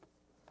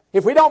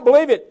 If we don't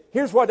believe it,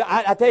 here's what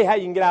I tell you how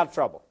you can get out of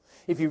trouble.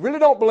 If you really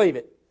don't believe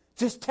it,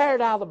 just tear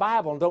it out of the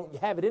Bible and don't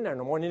have it in there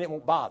no more, and then it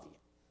won't bother you.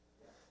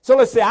 So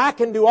let's say, I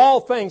can do all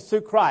things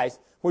through Christ,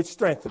 which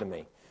strengthened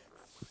me.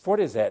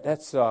 What is that?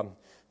 That's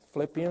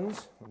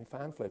Philippians. Let me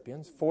find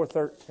Philippians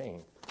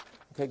 4:13.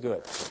 Okay,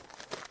 good.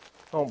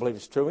 I don't believe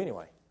it's true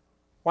anyway.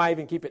 Why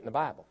even keep it in the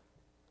Bible?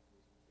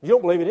 You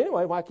don't believe it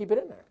anyway, why keep it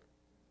in there?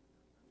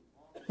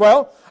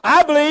 Well,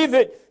 I believe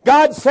that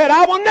God said,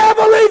 I will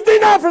never leave thee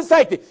nor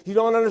forsake thee. You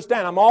don't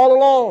understand. I'm all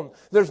alone.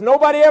 There's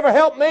nobody ever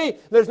helped me.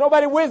 There's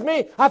nobody with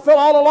me. I feel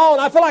all alone.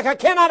 I feel like I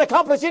cannot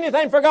accomplish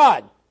anything for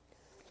God.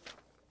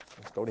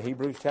 Let's go to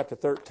Hebrews chapter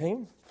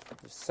 13.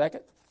 Just a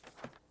second.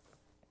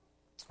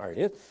 There it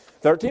is.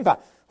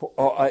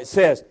 13:5. It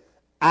says,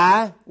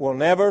 I will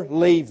never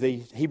leave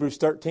thee. Hebrews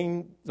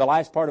 13, the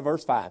last part of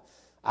verse 5.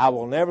 I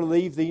will never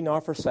leave thee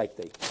nor forsake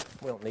thee.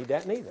 We don't need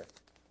that neither.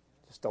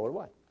 Just throw it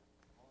away.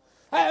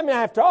 I mean,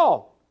 after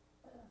all,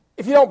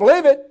 if you don't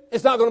believe it,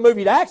 it's not going to move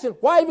you to action.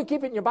 Why even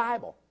keep it in your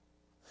Bible?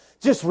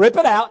 Just rip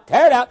it out,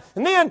 tear it out,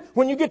 and then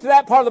when you get to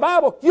that part of the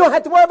Bible, you don't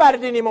have to worry about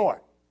it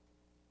anymore.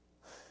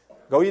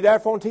 Go ye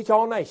therefore and teach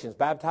all nations,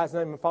 baptize in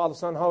the name of the Father,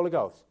 Son, and Holy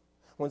Ghost.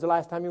 When's the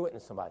last time you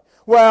witnessed somebody?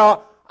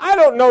 Well, I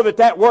don't know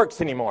that works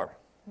anymore.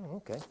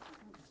 Okay.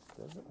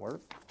 Doesn't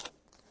work.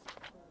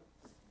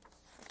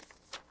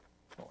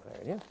 Oh,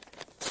 there it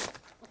is.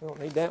 We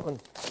don't need that one.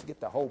 Get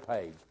the whole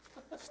page.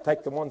 Just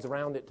take the ones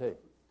around it too.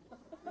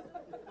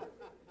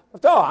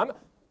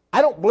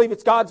 I don't believe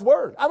it's God's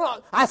Word.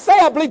 I say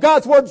I believe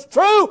God's Word's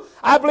true.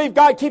 I believe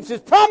God keeps His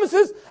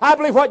promises. I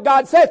believe what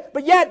God says.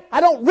 But yet,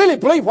 I don't really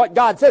believe what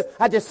God says.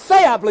 I just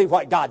say I believe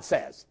what God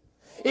says.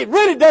 It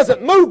really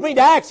doesn't move me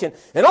to action.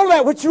 And only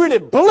that which you really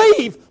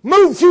believe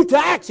moves you to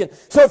action.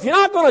 So if you're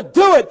not going to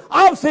do it,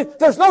 obviously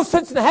there's no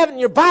sense in having it in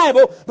your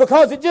Bible,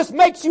 because it just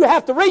makes you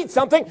have to read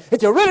something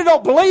that you really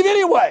don't believe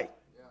anyway.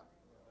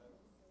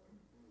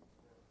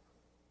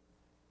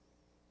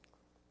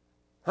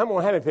 I'm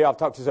going to have people I've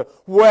talked to say,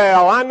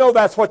 well, I know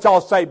that's what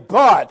y'all say,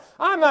 but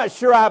I'm not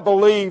sure I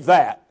believe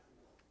that.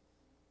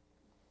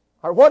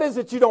 Or what is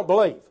it you don't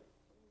believe?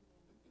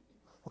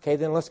 Okay,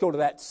 then let's go to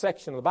that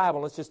section of the Bible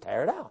and let's just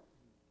tear it out.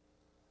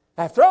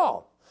 After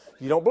all,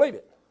 you don't believe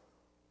it.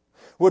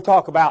 We'll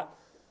talk about,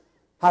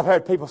 I've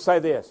heard people say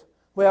this,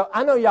 well,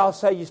 I know y'all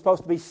say you're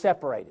supposed to be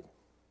separated,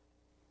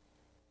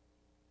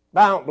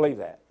 but I don't believe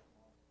that.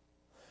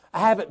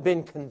 I haven't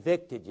been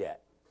convicted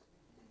yet.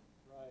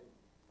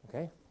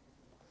 Okay?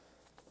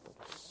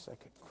 2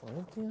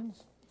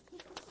 Corinthians,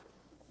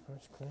 1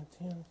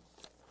 Corinthians,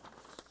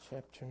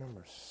 chapter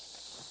number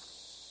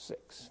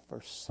 6,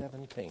 verse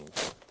 17.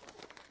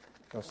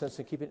 No sense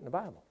in keeping it in the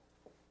Bible.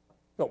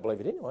 Don't believe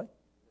it anyway.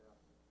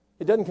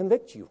 It doesn't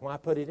convict you. Why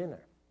put it in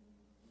there?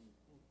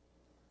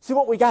 See,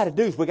 what we got to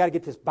do is we got to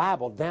get this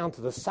Bible down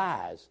to the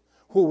size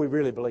where we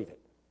really believe it.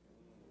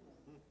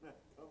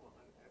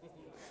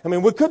 I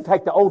mean, we could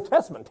take the Old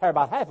Testament and tear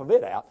about half of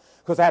it out,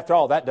 because after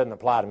all, that doesn't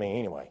apply to me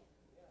anyway.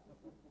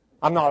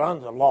 I'm not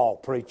under the law,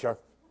 preacher.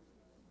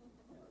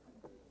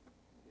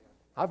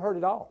 I've heard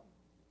it all.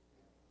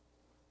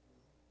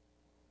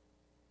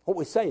 What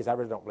we say is, I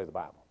really don't believe the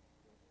Bible.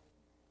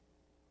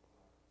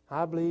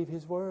 I believe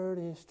His Word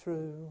is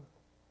true.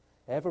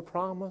 Every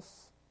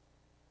promise?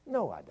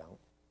 No, I don't.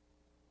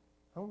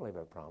 I don't believe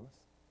every promise.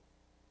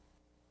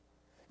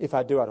 If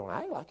I do, I don't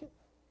act like it.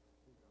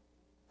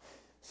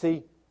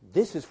 See,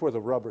 this is where the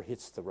rubber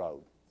hits the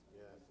road.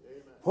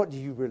 What do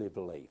you really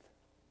believe?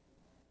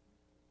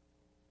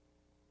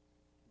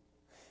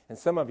 And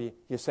some of you,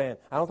 you're saying,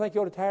 I don't think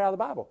you ought to tear it out of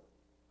the Bible.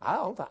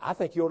 I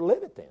think you ought to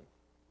live it then.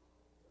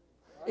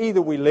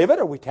 Either we live it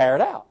or we tear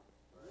it out.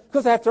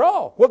 Because after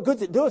all, what good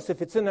does it do us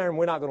if it's in there and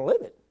we're not going to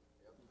live it?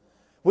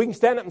 We can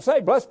stand up and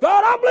say, bless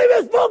God, I believe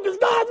this book is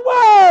God's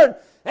Word.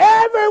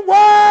 Every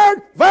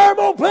word,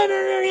 verbal,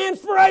 plenary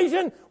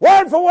inspiration,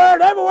 word for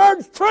word, every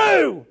word's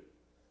true. And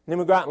then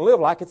we go out and live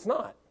like it's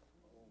not.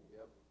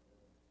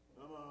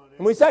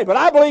 And we say, but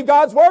I believe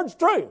God's Word's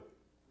true.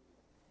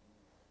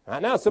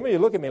 Right now, some of you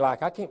look at me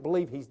like, I can't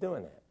believe he's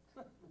doing that.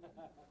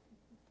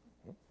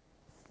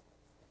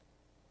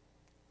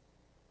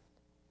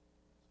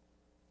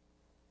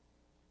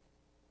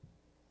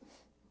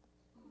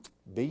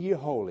 Be ye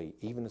holy,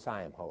 even as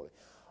I am holy.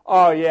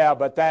 Oh, yeah,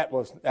 but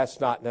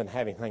doesn't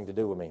have anything to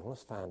do with me.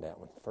 Let's find that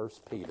one. 1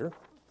 Peter,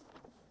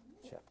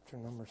 chapter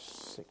number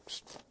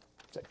 6,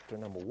 chapter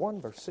number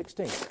 1, verse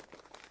 16.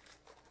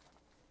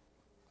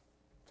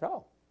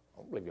 So, I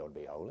don't believe you ought to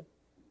be holy.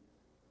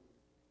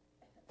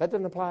 That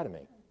doesn't apply to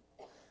me.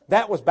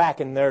 That was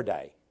back in their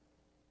day.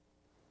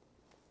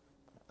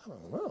 I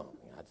don't know.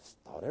 I just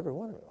thought every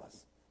one of it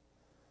was.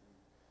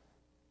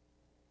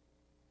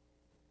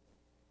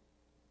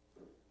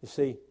 You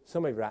see,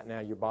 some of you right now,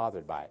 you're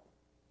bothered by it.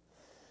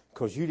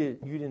 Because you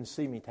didn't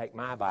see me take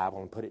my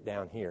Bible and put it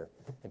down here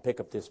and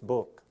pick up this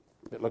book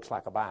that looks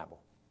like a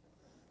Bible,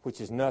 which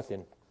is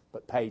nothing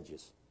but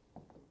pages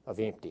of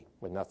empty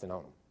with nothing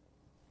on them.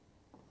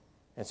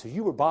 And so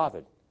you were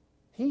bothered.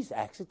 He's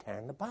actually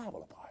tearing the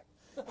Bible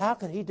apart. How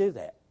could he do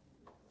that?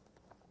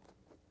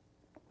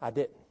 I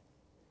didn't.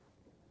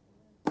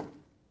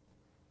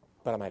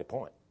 But I made a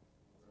point.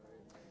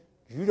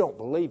 You don't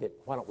believe it,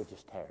 why don't we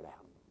just tear it out?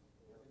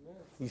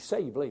 You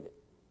say you believe it.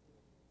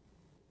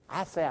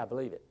 I say I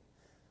believe it.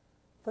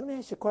 But let me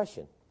ask you a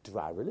question. Do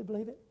I really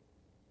believe it?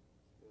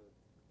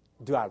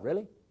 Do I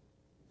really?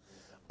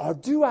 Or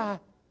do I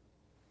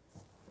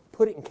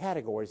put it in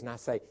categories and I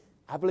say,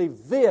 I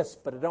believe this,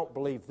 but I don't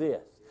believe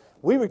this?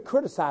 We would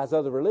criticize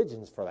other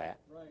religions for that.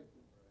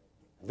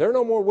 They're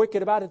no more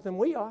wicked about it than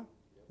we are.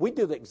 We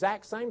do the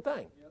exact same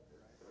thing.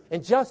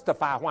 And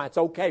justify why it's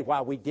okay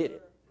why we did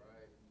it.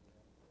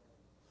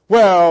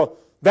 Well,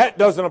 that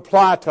doesn't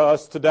apply to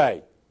us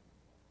today.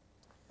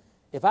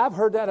 If I've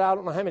heard that, I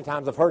don't know how many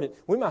times I've heard it.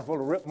 We might as well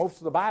rip most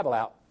of the Bible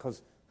out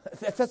because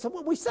that's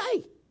what we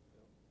say.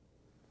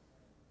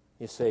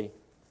 You see,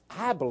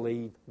 I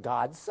believe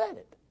God said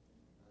it.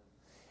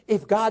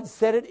 If God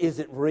said it, is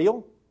it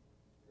real?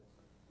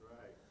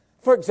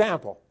 For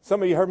example,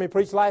 some of you heard me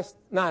preach last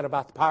night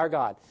about the power of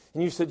God.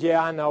 And you said,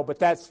 yeah, I know, but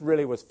that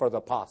really was for the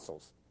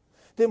apostles.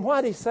 Then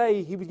why did he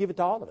say he would give it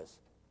to all of us?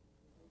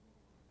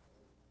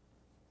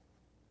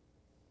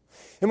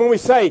 And when we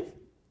say,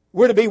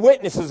 We're to be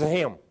witnesses of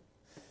Him.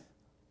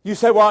 You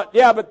say, well,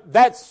 yeah, but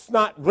that's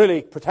not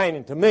really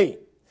pertaining to me.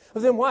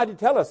 Well, then why did He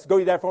tell us, go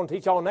ye therefore and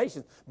teach all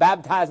nations,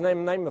 baptize in the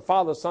name of the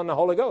Father, the Son, and the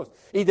Holy Ghost?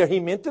 Either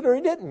He meant it or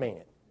He didn't mean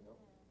it.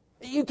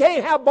 You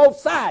can't have both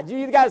sides. You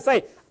either got to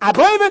say, I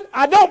believe it,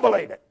 I don't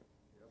believe it.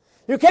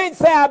 You can't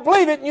say, I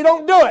believe it, and you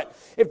don't do it.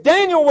 If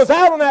Daniel was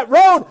out on that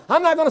road,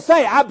 I'm not going to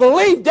say, I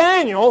believe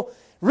Daniel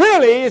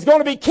really is going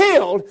to be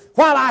killed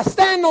while I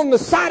stand on the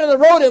side of the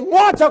road and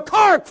watch a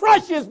car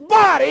crush his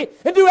body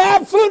and do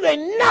absolutely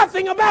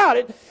nothing about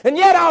it. And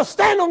yet I'll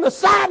stand on the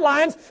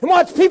sidelines and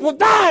watch people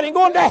dying and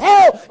going to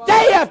hell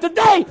day after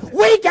day,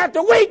 week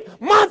after week,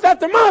 month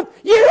after month,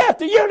 year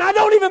after year, and I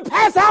don't even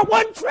pass out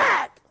one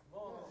track.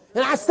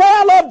 And I say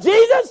I love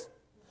Jesus.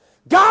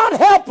 God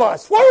help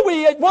us. What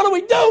are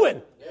we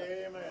doing?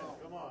 Amen.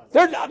 Come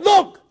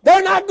on.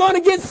 They're not going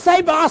to get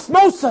saved by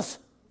osmosis.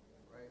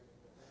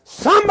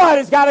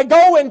 Somebody's got to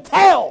go and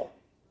tell.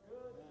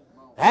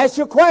 Ask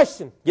your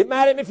question. Get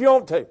mad at me if you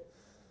want to.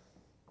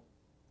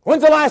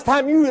 When's the last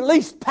time you at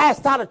least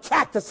passed out a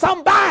tract to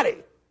somebody?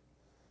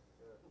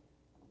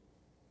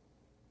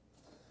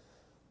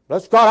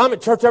 Bless God, I'm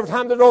at church every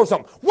time the door's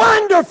open.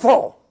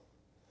 Wonderful!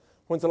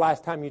 When's the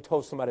last time you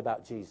told somebody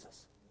about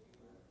Jesus?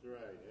 Right.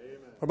 Amen.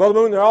 Well, Brother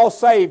Moon, they're all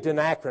saved in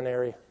the Akron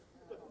area.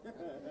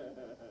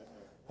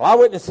 Well, I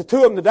witnessed to two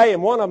of them today,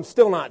 and one of them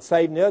still not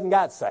saved, and the other one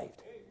got saved.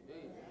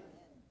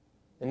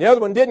 And the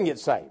other one didn't get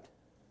saved.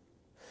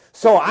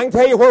 So I can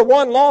tell you where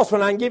one lost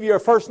when I can give you a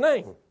first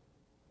name.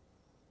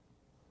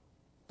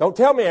 Don't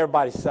tell me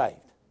everybody's saved.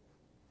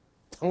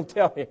 Don't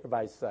tell me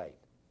everybody's saved.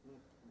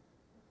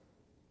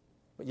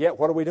 But yet,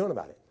 what are we doing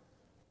about it?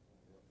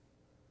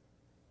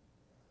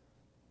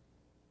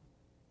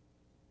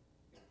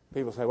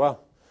 People say,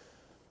 well,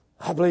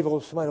 I believe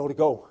somebody ought to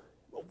go.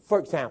 For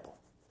example,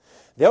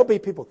 there'll be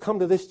people come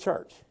to this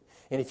church,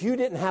 and if you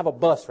didn't have a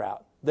bus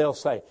route, they'll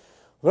say,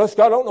 well,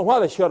 Scott, I don't know why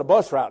they shut a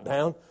bus route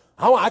down.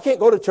 I can't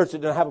go to church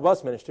that doesn't have a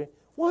bus ministry.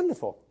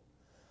 Wonderful.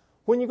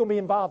 When are you going to be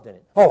involved in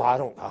it? Oh,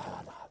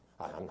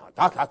 I'm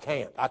not. I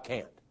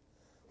can't.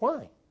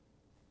 Why?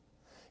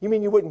 You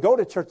mean you wouldn't go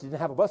to church that didn't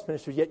have a bus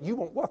ministry, yet you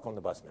won't work on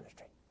the bus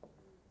ministry?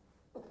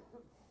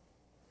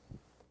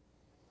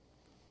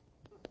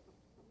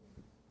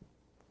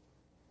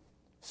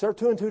 Sir,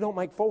 2 and 2 don't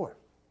make 4.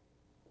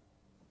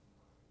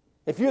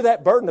 If you're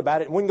that burdened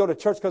about it and wouldn't go to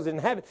church because they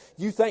didn't have it,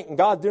 you think in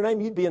God's dear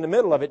name you'd be in the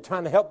middle of it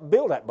trying to help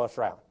build that bus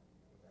route.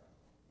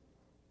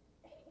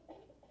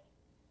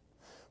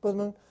 Brother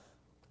Moon,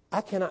 I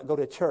cannot go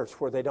to church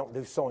where they don't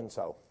do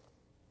so-and-so.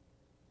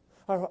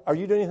 Are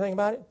you doing anything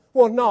about it?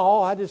 Well,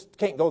 no, I just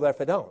can't go there if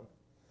they don't.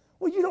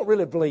 Well, you don't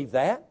really believe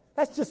that.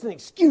 That's just an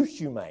excuse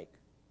you make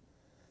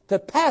to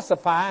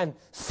pacify and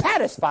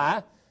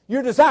satisfy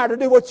your desire to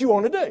do what you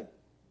want to do.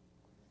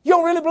 You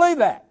don't really believe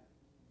that.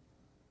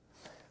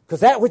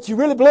 Because that which you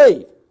really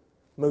believe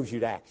moves you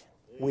to action.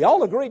 We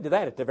all agreed to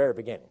that at the very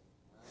beginning.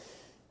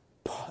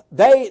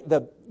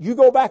 You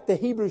go back to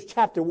Hebrews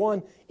chapter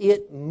 1,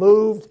 it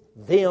moved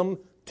them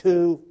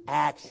to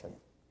action.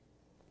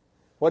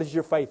 What has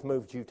your faith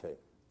moved you to?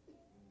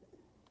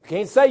 You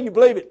can't say you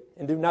believe it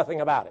and do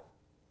nothing about it.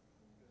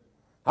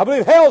 I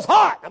believe hell's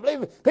hot. I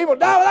believe people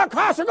die without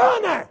Christ are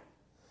going there.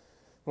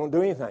 Won't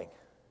do anything.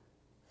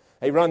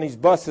 They run these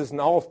buses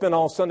and spend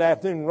all Sunday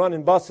afternoon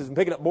running buses and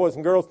picking up boys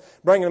and girls,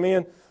 bringing them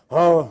in.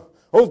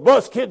 Those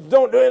bus kids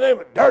don't do anything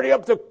but dirty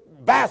up the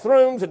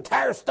bathrooms and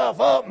tear stuff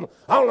up. And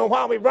I don't know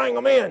why we bring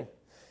them in.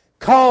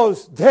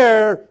 Because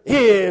there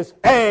is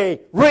a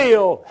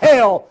real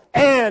hell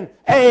and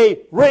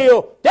a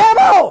real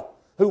devil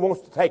who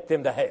wants to take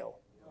them to hell.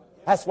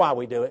 That's why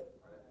we do it.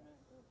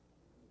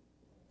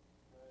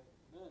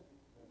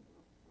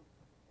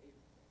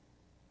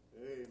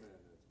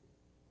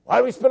 Why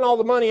do we spend all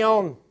the money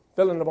on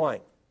fill in the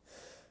blank?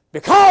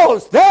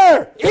 Because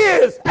there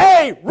is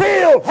a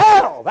real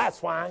hell.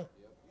 That's why.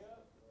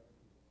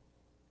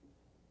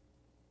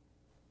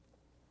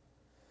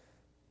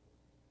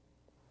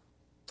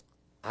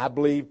 I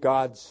believe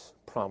God's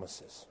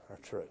promises are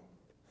true.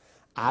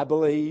 I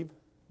believe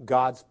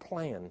God's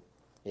plan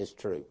is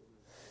true.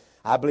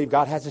 I believe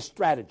God has a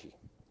strategy.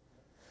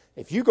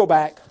 If you go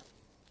back,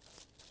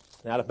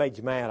 now that I've made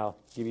you mad,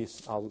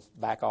 I'll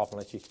back off and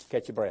let you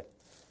catch your breath.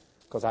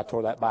 Because I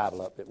tore that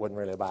Bible up. It wasn't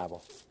really a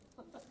Bible.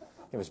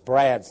 It was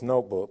Brad's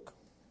notebook.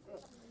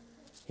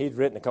 He'd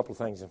written a couple of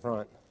things in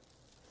front.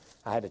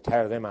 I had to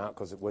tear them out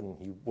because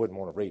you wouldn't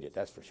want to read it,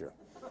 that's for sure.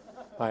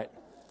 All right.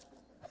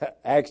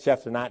 Acts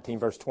chapter 19,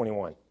 verse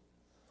 21.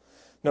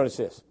 Notice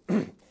this.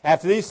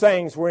 After these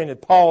things were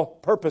ended, Paul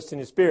purposed in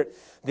his spirit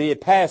that he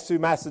had passed through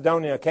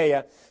Macedonia and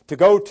Achaia to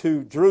go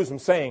to Jerusalem,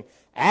 saying,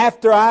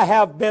 after I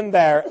have been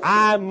there,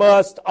 I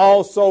must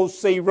also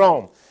see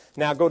Rome.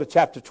 Now go to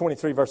chapter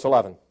 23, verse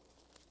 11.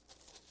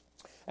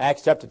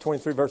 Acts chapter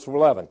 23, verse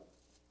 11.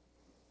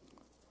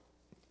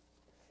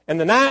 And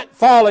the night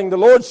falling, the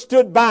Lord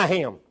stood by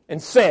him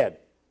and said,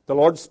 the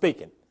Lord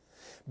speaking,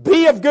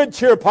 be of good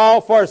cheer, Paul,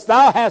 for as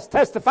thou hast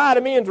testified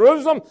to me in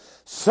Jerusalem,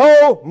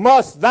 so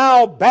must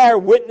thou bear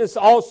witness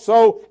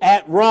also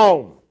at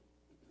Rome.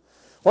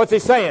 What's he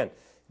saying?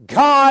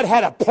 God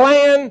had a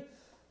plan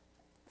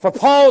for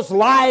Paul's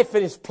life,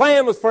 and his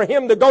plan was for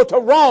him to go to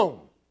Rome.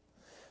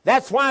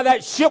 That's why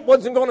that ship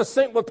wasn't going to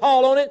sink with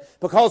Paul on it,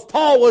 because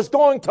Paul was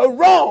going to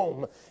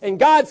Rome. And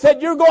God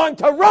said, you're going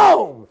to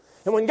Rome.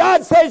 And when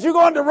God says you're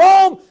going to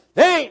Rome,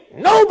 there ain't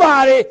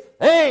nobody,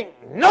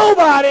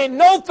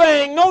 no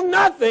thing, no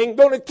nothing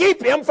going to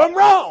keep him from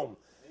Rome.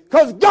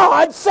 Because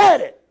God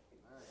said it.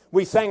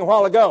 We sang a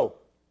while ago,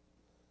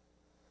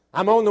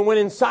 I'm on the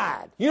winning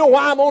side. You know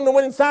why I'm on the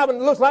winning side when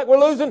it looks like we're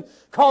losing?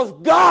 Because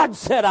God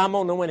said I'm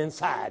on the winning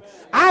side.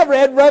 I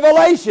read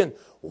Revelation.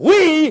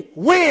 We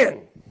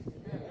win.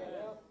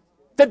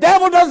 The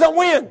devil doesn't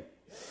win.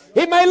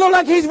 It may look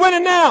like he's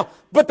winning now,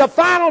 but the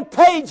final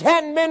page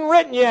hadn't been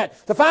written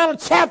yet. The final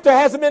chapter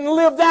hasn't been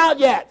lived out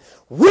yet.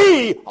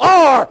 We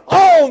are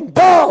on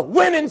the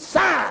winning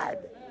side.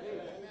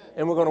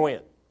 And we're going to win.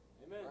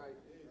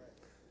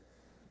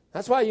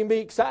 That's why you can be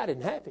excited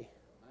and happy.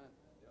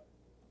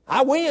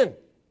 I win.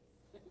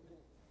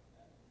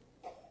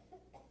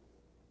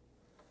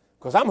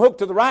 Because I'm hooked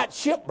to the right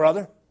ship,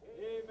 brother.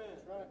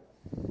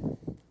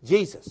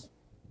 Jesus,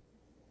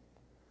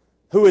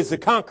 who is the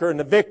conqueror and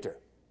the victor.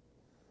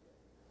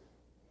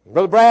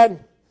 Brother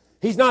Brad,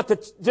 he's not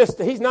just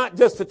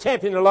the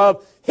champion of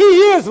love. He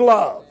is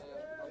love.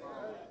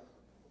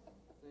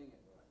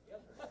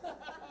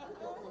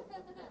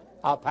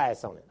 I'll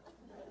pass on it.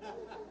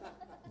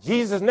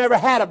 Jesus never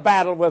had a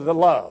battle with the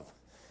love.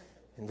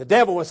 And the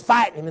devil was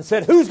fighting him and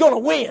said, who's going to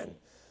win?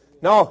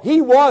 No,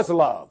 he was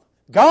love.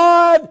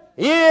 God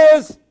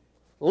is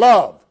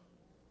love.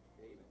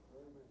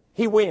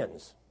 He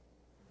wins.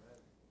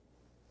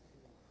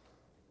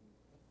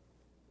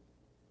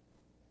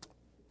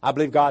 I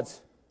believe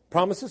God's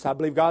promises. I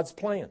believe God's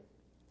plan.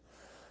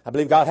 I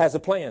believe God has a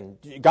plan.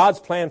 God's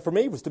plan for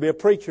me was to be a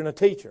preacher and a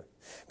teacher.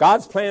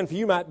 God's plan for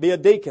you might be a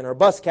deacon or a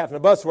bus captain, a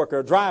bus worker,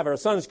 a driver, a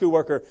Sunday school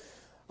worker,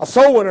 a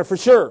soul winner for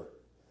sure.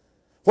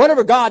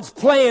 Whatever God's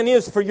plan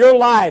is for your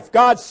life,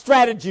 God's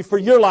strategy for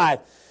your life,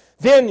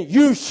 then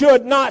you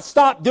should not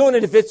stop doing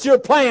it if it's your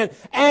plan,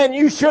 and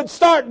you should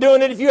start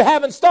doing it if you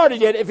haven't started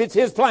yet, if it's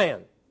His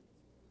plan.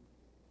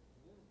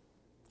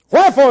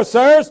 Wherefore,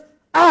 sirs,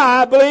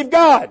 I believe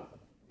God.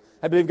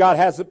 I believe God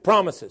has the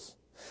promises.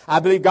 I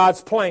believe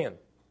God's plan.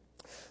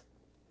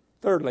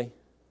 Thirdly,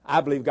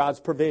 I believe God's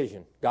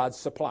provision, God's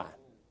supply.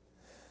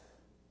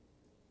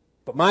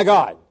 But my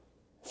God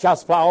shall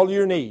supply all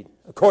your need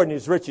according to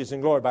His riches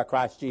and glory by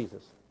Christ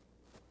Jesus.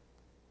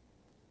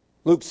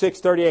 Luke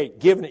 6:38,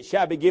 given it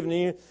shall be given to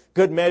you,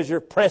 good measure,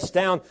 pressed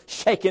down,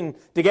 shaken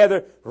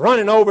together,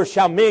 running over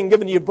shall men give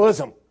into your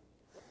bosom.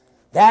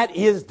 That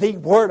is the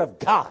Word of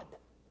God.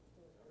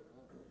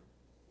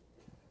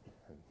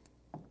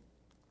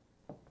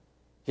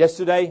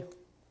 Yesterday,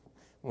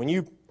 when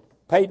you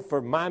paid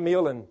for my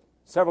meal and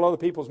several other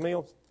people's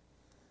meals,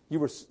 you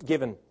were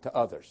given to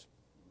others.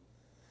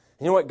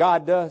 You know what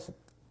God does?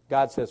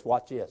 God says,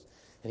 watch this.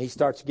 And He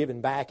starts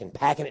giving back and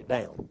packing it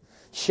down,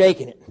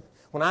 shaking it.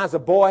 When I was a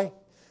boy,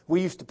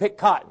 we used to pick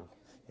cotton.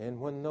 And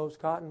when those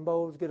cotton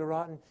bolls get a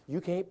rotten,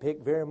 you can't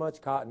pick very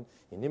much cotton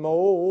in them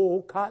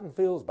old cotton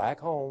fields back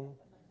home.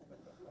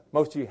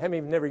 Most of you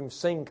haven't never even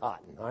seen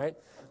cotton, all right?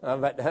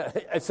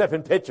 Except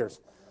in pictures.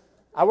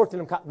 I worked in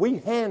them cotton. We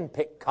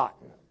hand-picked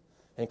cotton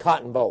in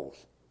cotton bowls.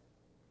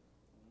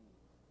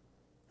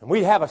 And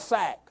we'd have a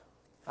sack.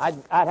 I'd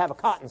have a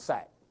cotton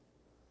sack.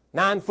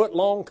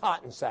 9-foot-long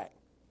cotton sack.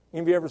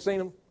 Any of you ever seen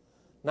them?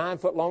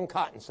 9-foot-long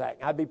cotton sack.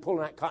 I'd be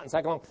pulling that cotton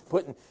sack along.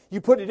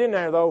 You put it in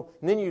there, though,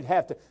 and then you'd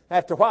have to,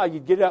 after a while,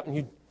 you'd get it up and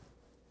you'd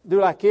do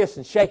like this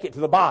and shake it to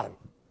the bottom.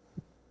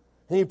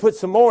 Then you put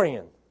some more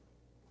in.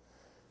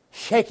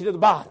 Shake it to the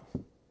bottom.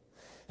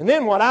 And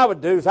then what I would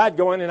do is I'd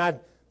go in and I'd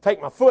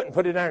take my foot and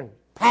put it there and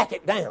pack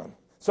it down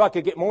so I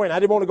could get more in. I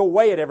didn't want to go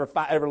weigh it every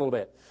little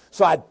bit.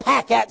 So I'd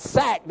pack that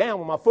sack down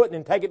with my foot and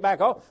then take it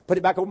back off, put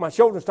it back over my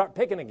shoulder and start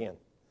picking again.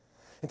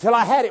 Until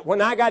I had it.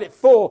 When I got it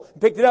full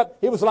and picked it up,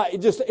 it was like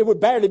it would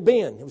barely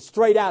bend. It was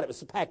straight out. It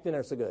was packed in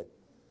there so good.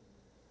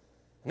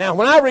 Now,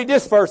 when I read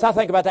this verse, I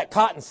think about that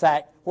cotton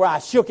sack where I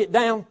shook it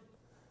down,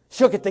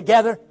 shook it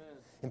together,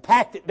 and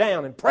packed it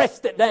down and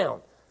pressed it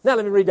down. Now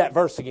let me read that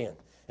verse again.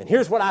 And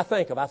here's what I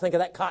think of. I think of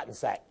that cotton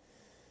sack.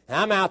 And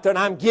I'm out there and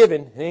I'm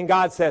giving. And then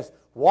God says,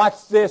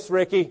 watch this,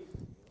 Ricky.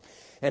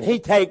 And He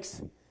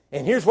takes,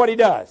 and here's what He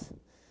does.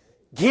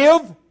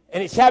 Give,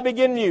 and it shall be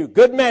given you.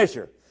 Good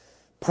measure.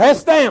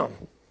 Pressed down.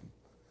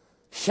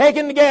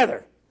 Shaken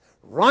together.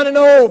 Running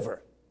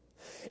over.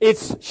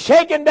 It's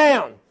shaken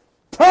down.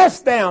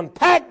 Pressed down.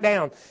 Packed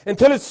down.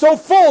 Until it's so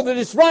full that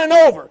it's running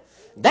over.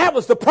 That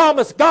was the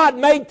promise God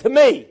made to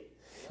me.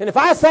 And if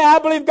I say I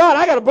believe God,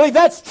 I got to believe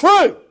that's true.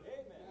 Amen.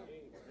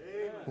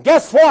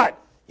 Guess what?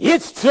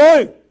 It's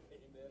true.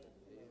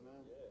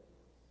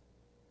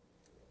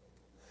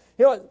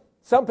 You know,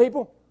 some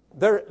people,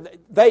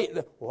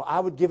 well, I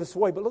would give us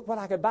away, but look what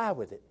I could buy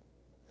with it.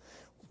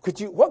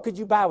 What could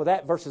you buy with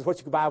that versus what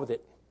you could buy with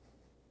it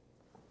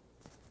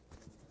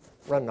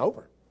running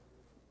over?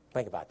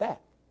 Think about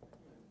that.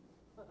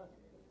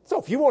 So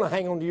if you want to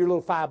hang on to your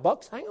little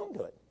 $5, hang on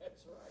to it.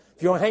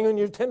 If you want to hang on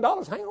your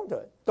 $10, hang on to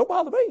it. Don't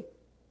bother me.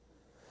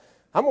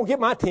 I'm going to get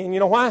my 10. You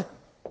know why?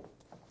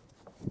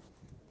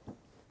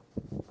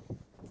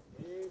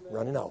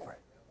 Running over.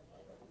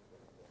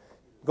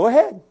 Go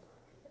ahead.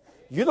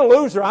 You're the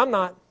loser. I'm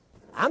not.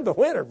 I'm the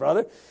winner,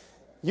 brother.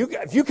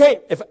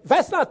 If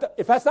that's not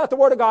the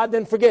Word of God,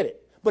 then forget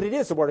it. But it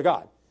is the Word of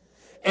God.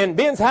 And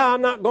being how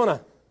I'm not going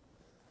to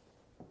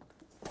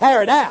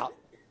tear it out,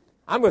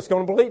 I'm just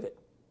going to believe it.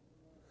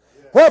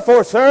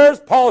 Wherefore, sirs,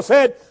 Paul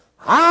said,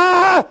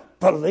 I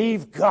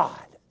believe God.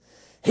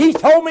 He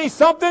told me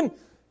something,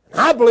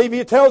 and I believe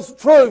He tells the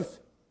truth.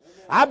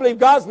 I believe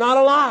God's not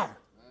a liar.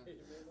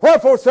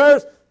 Wherefore,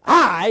 sirs,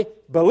 I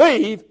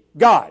believe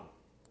God.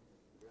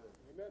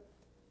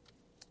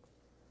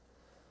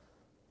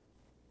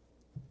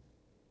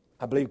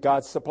 I believe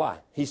God's supply.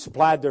 He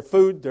supplied their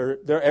food,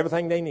 their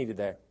everything they needed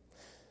there.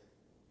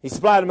 He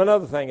supplied them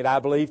another thing that I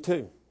believe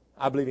too.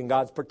 I believe in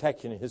God's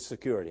protection and His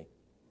security.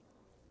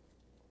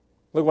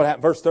 Look what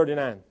happened, verse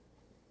 39.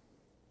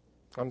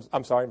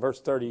 I'm sorry, verse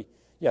 30.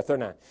 Yeah,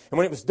 39. And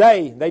when it was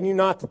day, they knew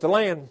not the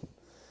land,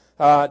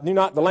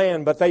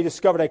 but they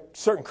discovered a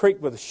certain creek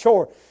with a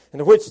shore,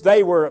 into which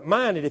they were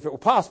minded, if it were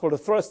possible, to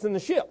thrust in the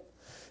ship.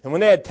 And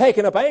when they had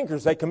taken up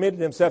anchors, they committed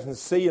themselves in the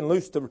sea and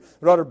loosed the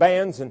rudder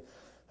bands and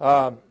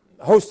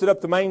hoisted up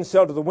the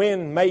mainsail to the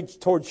wind and made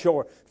toward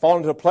shore.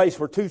 Falling to a place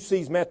where two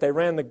seas met, they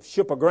ran the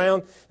ship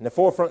aground, and the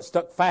forefront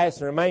stuck fast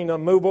and remained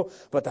unmovable,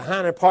 but the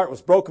hinder part was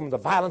broken with the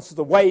violence of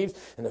the waves,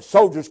 and the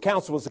soldiers'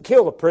 counsel was to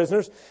kill the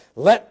prisoners,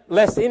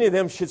 lest any of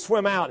them should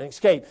swim out and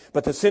escape.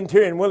 But the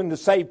centurion, willing to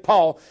save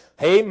Paul,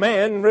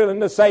 amen, willing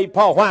to save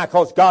Paul. Why?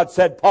 Because God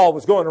said Paul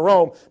was going to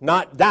Rome,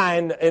 not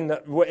dying in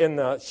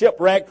the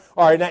shipwreck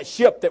or in that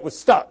ship that was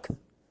stuck.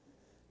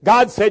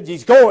 God said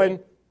He's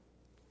going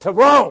to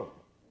Rome.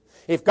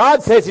 If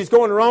God says He's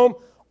going to Rome,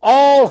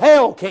 all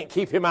hell can't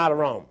keep Him out of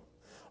Rome.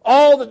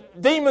 All the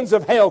demons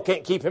of hell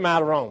can't keep Him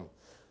out of Rome.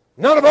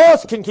 None of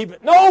us can keep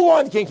it. No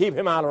one can keep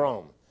Him out of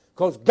Rome.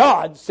 Because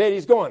God said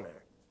He's going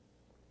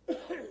there.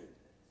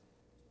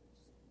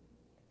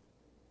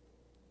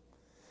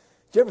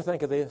 Did you ever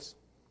think of this?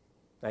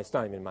 Now, it's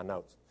not even in my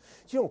notes.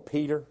 Do you know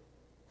Peter,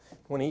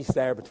 when he's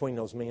there between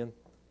those men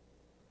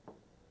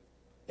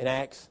in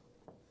Acts,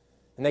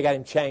 and they got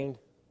him chained,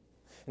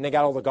 and they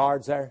got all the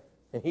guards there,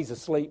 and he's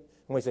asleep.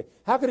 And we say,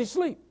 how could he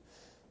sleep?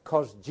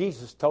 Because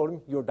Jesus told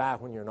him, you'll die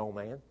when you're an old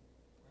man.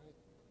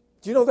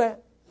 Do you know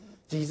that?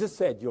 Jesus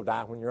said, you'll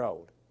die when you're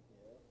old.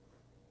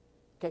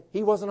 Okay,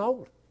 He wasn't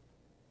old.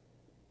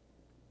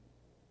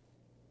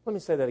 Let me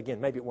say that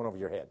again. Maybe it went over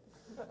your head.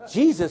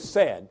 Jesus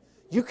said,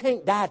 you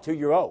can't die till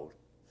you're old.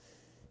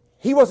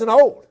 He wasn't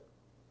old.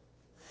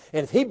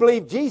 And if he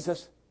believed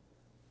Jesus,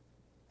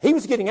 he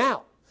was getting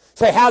out.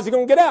 Say, how's he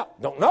going to get out?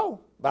 Don't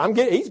know, but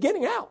he's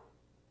getting out.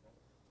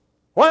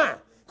 Why?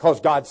 Because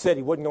God said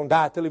He wasn't going to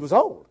die till He was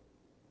old.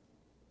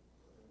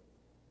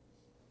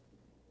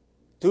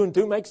 2 and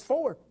 2 makes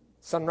 4.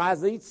 Sun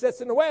rises in the east, sets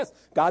in the west.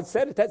 God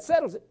said it, that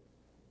settles it.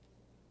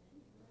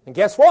 And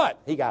guess what?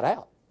 He got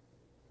out.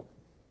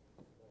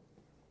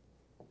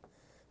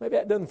 Maybe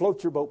that doesn't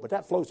float your boat, but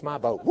that floats my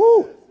boat.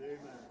 Woo!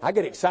 I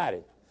get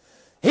excited.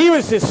 He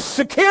was as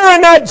secure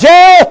in that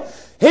jail.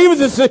 He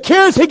was as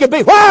secure as he could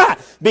be. Why?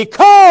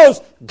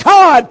 Because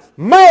God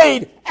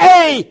made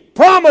a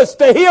promise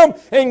to him,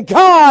 and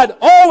God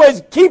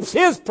always keeps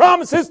His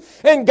promises,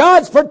 and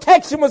God's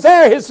protection was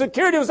there. His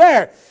security was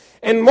there.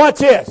 And watch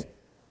this.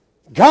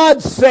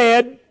 God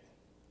said,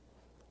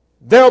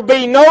 there'll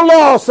be no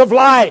loss of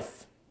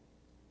life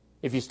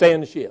if you stay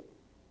in the ship.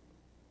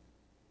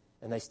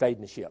 And they stayed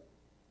in the ship.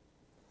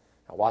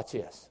 Now watch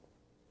this.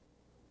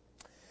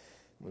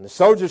 When the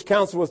soldiers'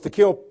 counsel was to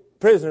kill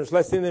prisoners,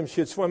 lest any of them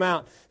should swim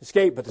out,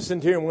 escape, but the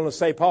centurion, willing to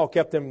save Paul,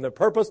 kept them in their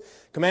purpose,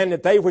 commanded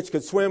that they which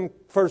could swim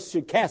first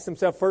should cast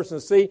themselves first in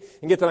the sea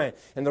and get to land.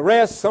 And the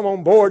rest, some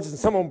on boards and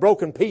some on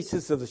broken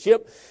pieces of the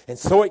ship. And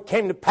so it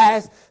came to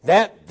pass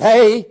that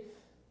they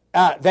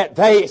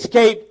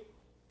escaped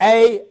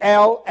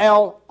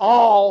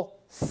all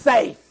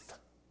safe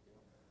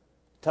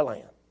to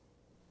land.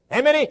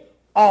 How many?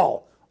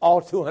 All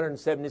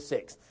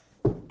 276.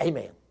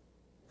 Amen.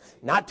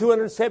 Not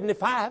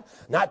 275,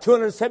 not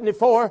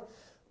 274,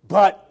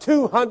 but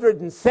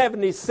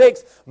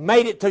 276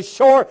 made it to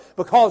shore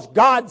because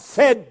God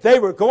said they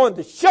were going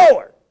to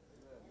shore.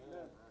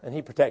 And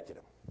He protected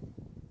them.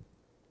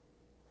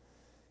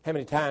 How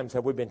many times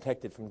have we been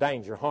protected from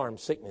danger, harm,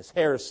 sickness,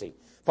 heresy,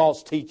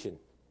 false teaching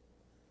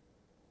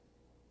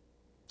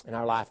in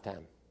our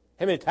lifetime?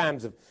 How many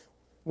times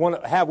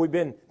have we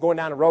been going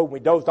down the road and we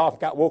dozed off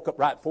and woke up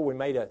right before we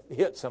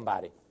hit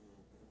somebody?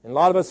 And a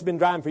lot of us have been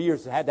driving for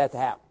years and had that to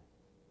happen.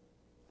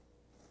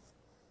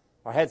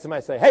 Or had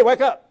somebody say, hey, wake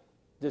up,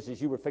 just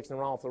as you were fixing to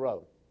run off the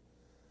road.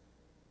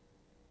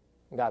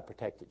 And God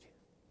protected you.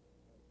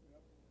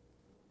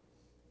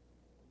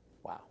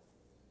 Wow.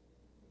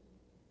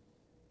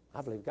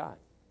 I believe God.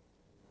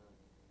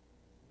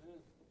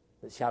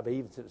 It shall be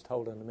even as it was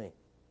told unto me.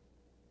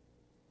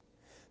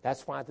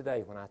 That's why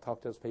today when I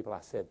talked to those people,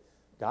 I said,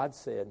 God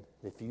said,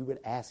 if you would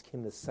ask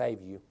Him to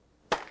save you,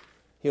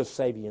 He'll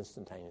save you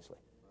instantaneously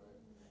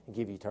and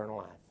give you eternal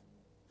life.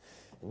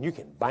 And you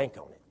can bank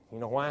on it. You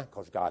know why?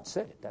 Because God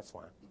said it. That's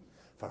why.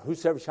 For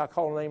whosoever shall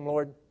call on the name of the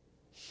Lord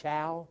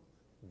shall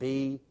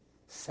be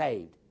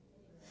saved.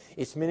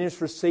 It's many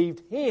that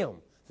received him,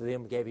 to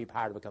them gave he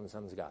power to become the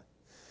sons of God.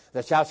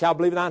 Thou shalt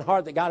believe in thine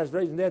heart that God has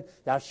raised from the dead,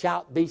 thou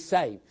shalt be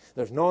saved.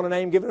 There's no other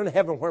name given in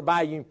heaven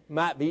whereby you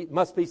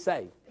must be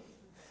saved.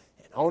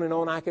 And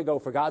on I could go.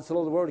 For God so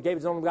loved the world, he gave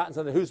his only begotten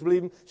Son, that whoso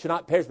believes him should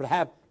not perish but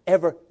have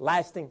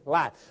everlasting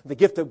life. The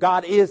gift of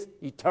God is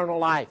eternal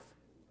life.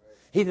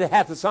 He that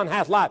hath the Son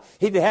hath life.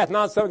 He that hath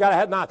not the Son of God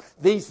hath not.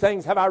 These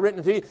things have I written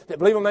unto you that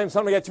believe on the name of the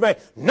Son of God, that you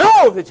may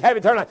know that you have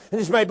eternal life,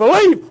 and that you may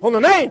believe on the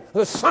name of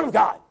the Son of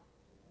God.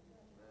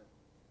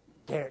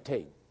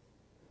 Guaranteed.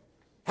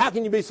 How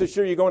can you be so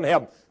sure you're going to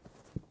heaven?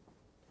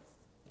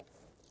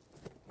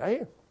 Right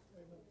here.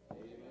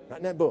 Right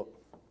in that book.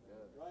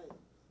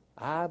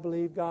 I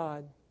believe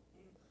God.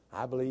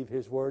 I believe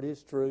his word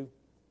is true.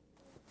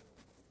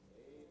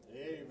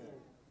 Amen.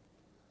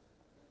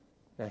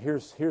 Now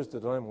here's the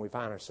dilemma we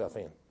find ourselves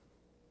in.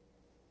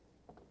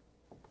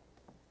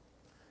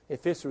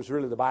 If this was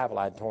really the Bible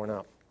I'd torn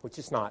up, which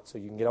it's not, so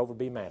you can get over and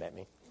be mad at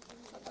me.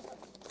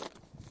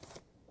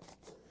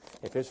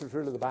 If this was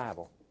really the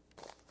Bible,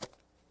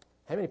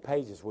 how many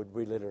pages would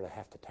we literally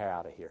have to tear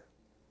out of here?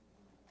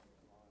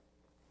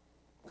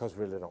 Because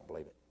we really don't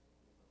believe it.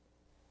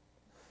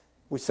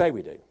 We say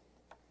we do.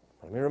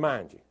 Let me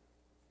remind you.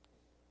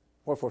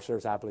 Wherefore,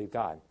 sirs, I believe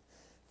God.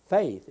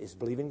 Faith is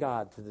believing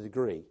God to the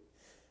degree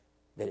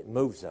that it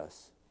moves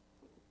us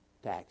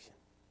to action,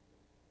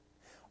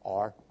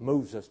 or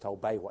moves us to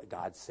obey what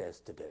God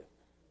says to do.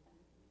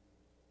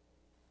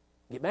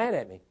 Get mad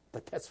at me,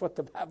 but that's what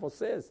the Bible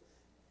says.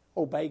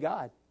 Obey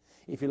God.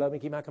 If you love me,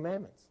 keep my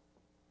commandments.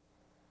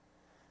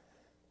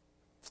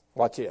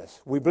 Watch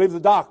this. We believe the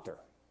doctor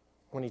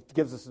when he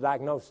gives us a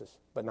diagnosis,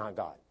 but not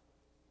God.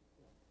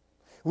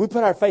 We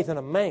put our faith in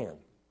a man.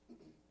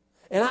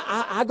 And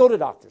I go to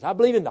doctors. I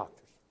believe in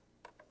doctors.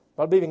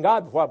 But I believe in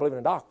God before I believe in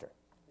a doctor.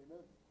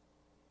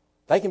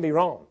 They can be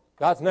wrong.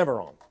 God's never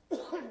wrong.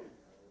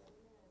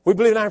 We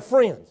believe in our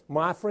friends.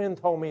 My friend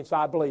told me, so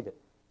I believe it.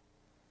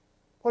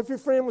 What if your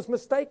friend was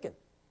mistaken?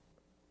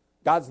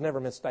 God's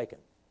never mistaken.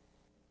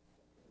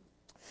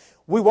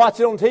 We watch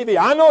it on TV.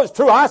 I know it's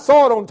true. I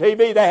saw it on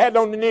TV. They had it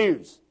on the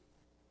news.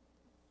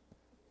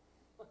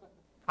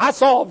 I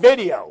saw a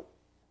video.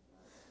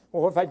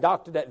 Well, what if I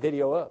doctored that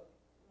video up?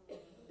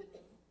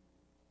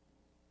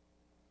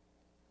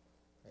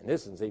 And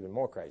this one's even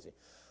more crazy.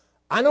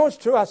 I know it's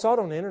true. I saw it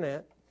on the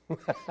internet.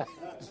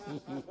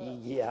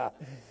 Yeah.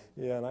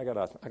 And I got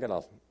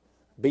a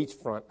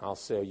beachfront I'll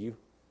sell you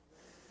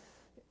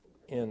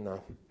in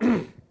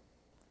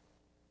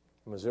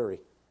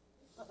Missouri.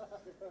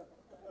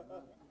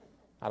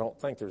 I don't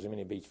think there's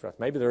many beachfronts.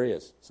 Maybe there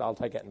is, so I'll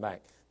take that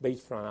back.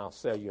 Beachfront I'll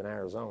sell you in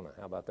Arizona.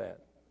 How about that?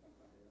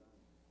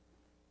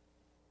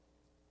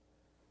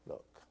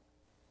 Look.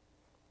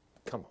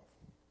 Come on.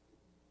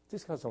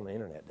 Just because it's on the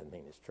internet doesn't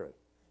mean it's true.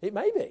 It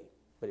may be,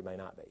 but it may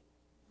not be.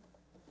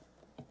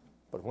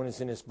 But when it's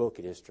in this book,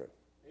 it is true.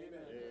 Amen.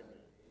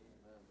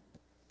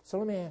 So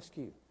let me ask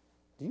you,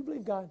 do you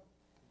believe God?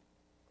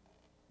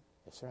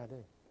 Yes, sir, I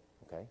do.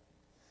 Okay.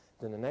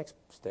 Then the next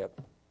step,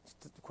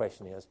 the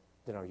question is,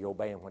 then are you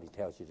obeying what he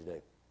tells you to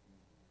do?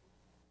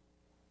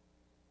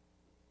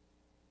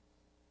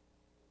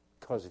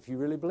 Because if you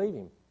really believe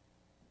him,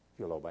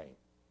 you'll obey him.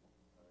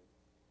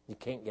 You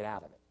can't get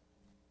out of it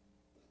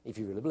if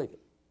you really believe it.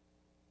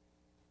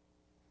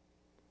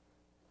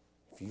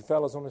 If you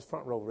fellas on this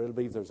front row really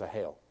believe there's a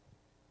hell,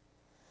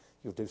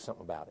 you'll do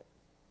something about it.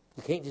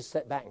 You can't just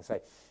sit back and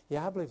say,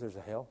 yeah, I believe there's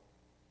a hell.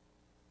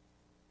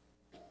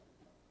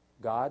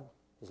 God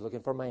is looking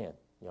for a man,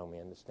 young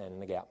men, to stand in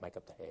the gap, make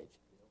up the hedge.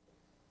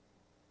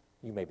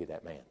 You may be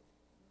that man.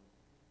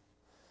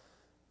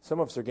 Some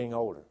of us are getting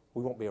older.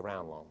 We won't be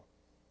around long.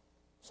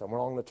 Somewhere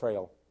along the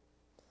trail,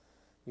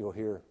 you'll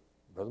hear,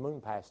 Brother Moon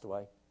passed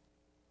away.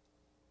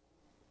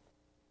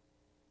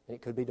 And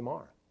it could be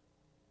tomorrow.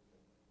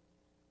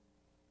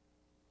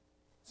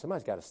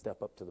 Somebody's got to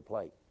step up to the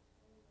plate,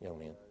 young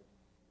men.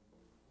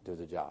 Do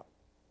the job.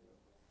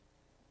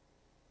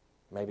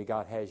 Maybe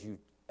God has you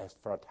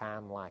for a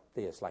time like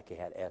this, like he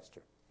had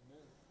Esther.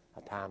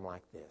 A time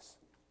like this.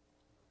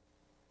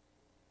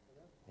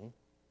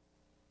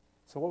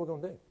 So what are we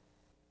going to do?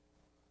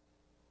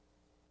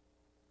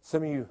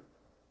 Some of you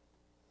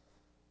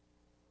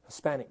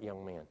Hispanic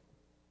young men,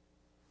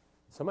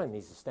 somebody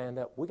needs to stand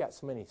up. We got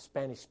so many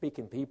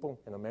Spanish-speaking people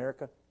in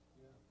America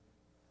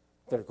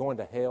that are going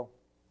to hell.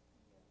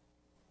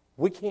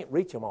 We can't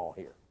reach them all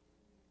here.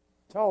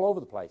 It's all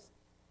over the place.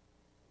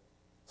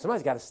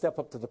 Somebody's got to step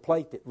up to the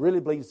plate that really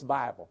believes the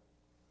Bible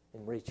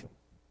and reach them.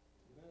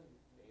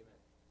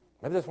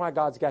 Maybe that's why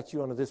God's got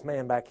you under this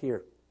man back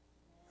here.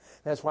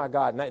 That's why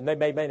God, and they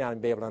may not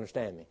even be able to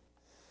understand me,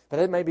 but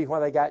that may be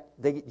why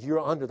you're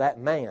under that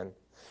man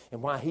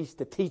and why he's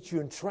to teach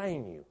you and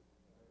train you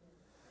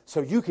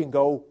so you can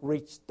go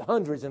reach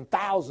hundreds and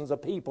thousands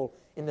of people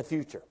in the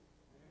future.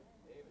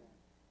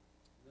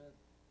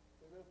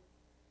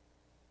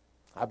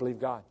 I believe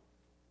God.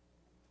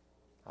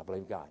 I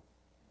believe God.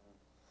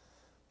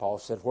 Paul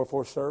said,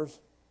 wherefore, sirs,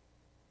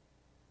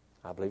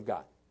 I believe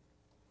God.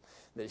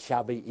 That it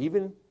shall be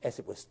even as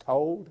it was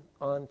told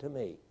unto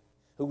me.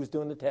 Who was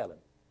doing the telling?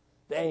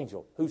 The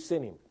angel. Who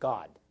sent him?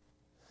 God.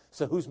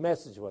 So whose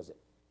message was it?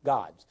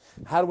 God's.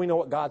 How do we know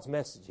what God's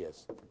message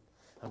is?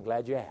 I'm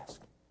glad you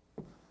asked.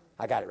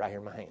 I got it right here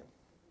in my hand.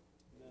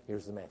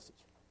 Here's the message.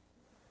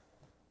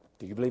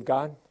 Do you believe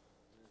God?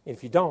 And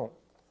if you don't,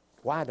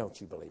 why don't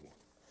you believe him?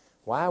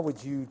 Why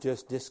would you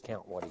just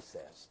discount what he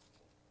says?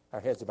 Our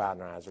heads are bowed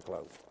and our eyes are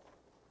closed.